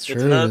 that's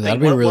true.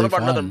 That'd be really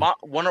fun.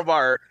 One of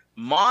our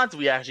mods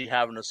we actually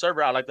have in the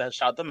server. I'd like to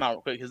shout them out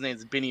real quick. His name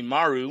is Benny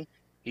Maru.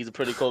 He's a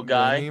pretty cool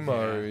guy. Benny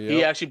Maru, yep.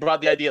 He actually brought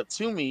the idea up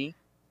to me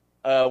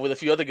with a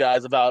few other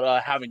guys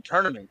about having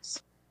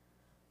tournaments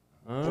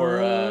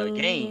for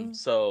games.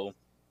 So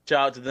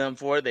shout out to them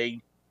for it.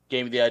 They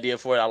gave me the idea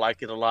for it. I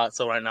like it a lot.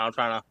 So right now I'm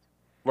trying to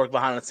work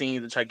behind the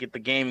scenes and try to get the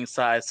gaming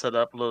side set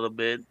up a little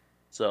bit.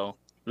 So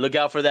look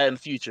out for that in the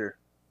future.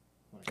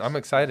 I'm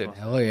excited.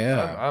 Hell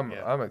yeah.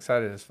 I'm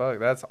excited as fuck.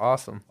 That's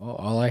awesome. Well,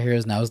 all I hear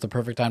is now is the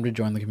perfect time to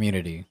join the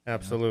community.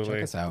 Absolutely.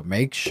 Check us out.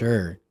 Make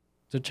sure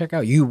to check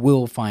out. You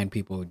will find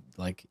people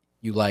like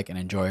you like and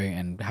enjoy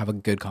and have a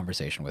good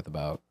conversation with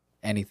about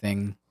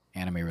anything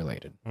anime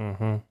related.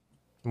 Mm-hmm.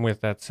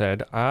 with that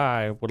said,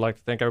 I would like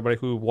to thank everybody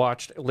who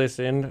watched,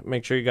 listened.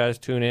 Make sure you guys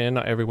tune in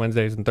every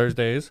Wednesdays and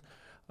Thursdays.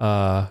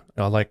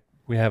 Like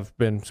we have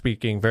been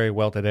speaking very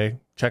well today.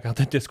 Check out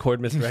the Discord,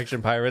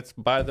 Misdirection Pirates.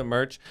 Buy the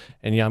merch.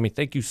 And Yami,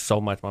 thank you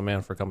so much, my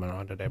man, for coming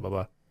on today.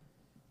 Bye-bye.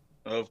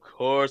 Of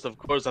course.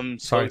 I'm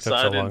so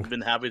excited and been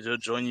happy to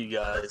join you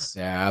guys.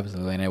 Yeah,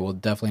 absolutely. And it will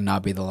definitely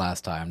not be the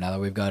last time. Now that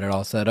we've got it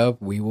all set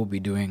up, we will be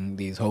doing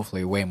these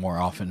hopefully way more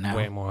often now.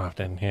 Way more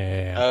often,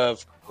 yeah.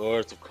 Of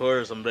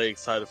course. I'm very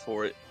excited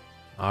for it.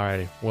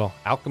 Alrighty. Well,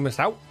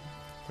 Alchemist out.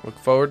 Look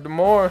forward to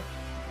more.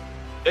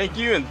 Thank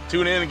you, and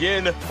tune in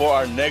again for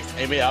our next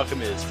Anime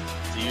Alchemist.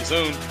 See you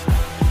soon.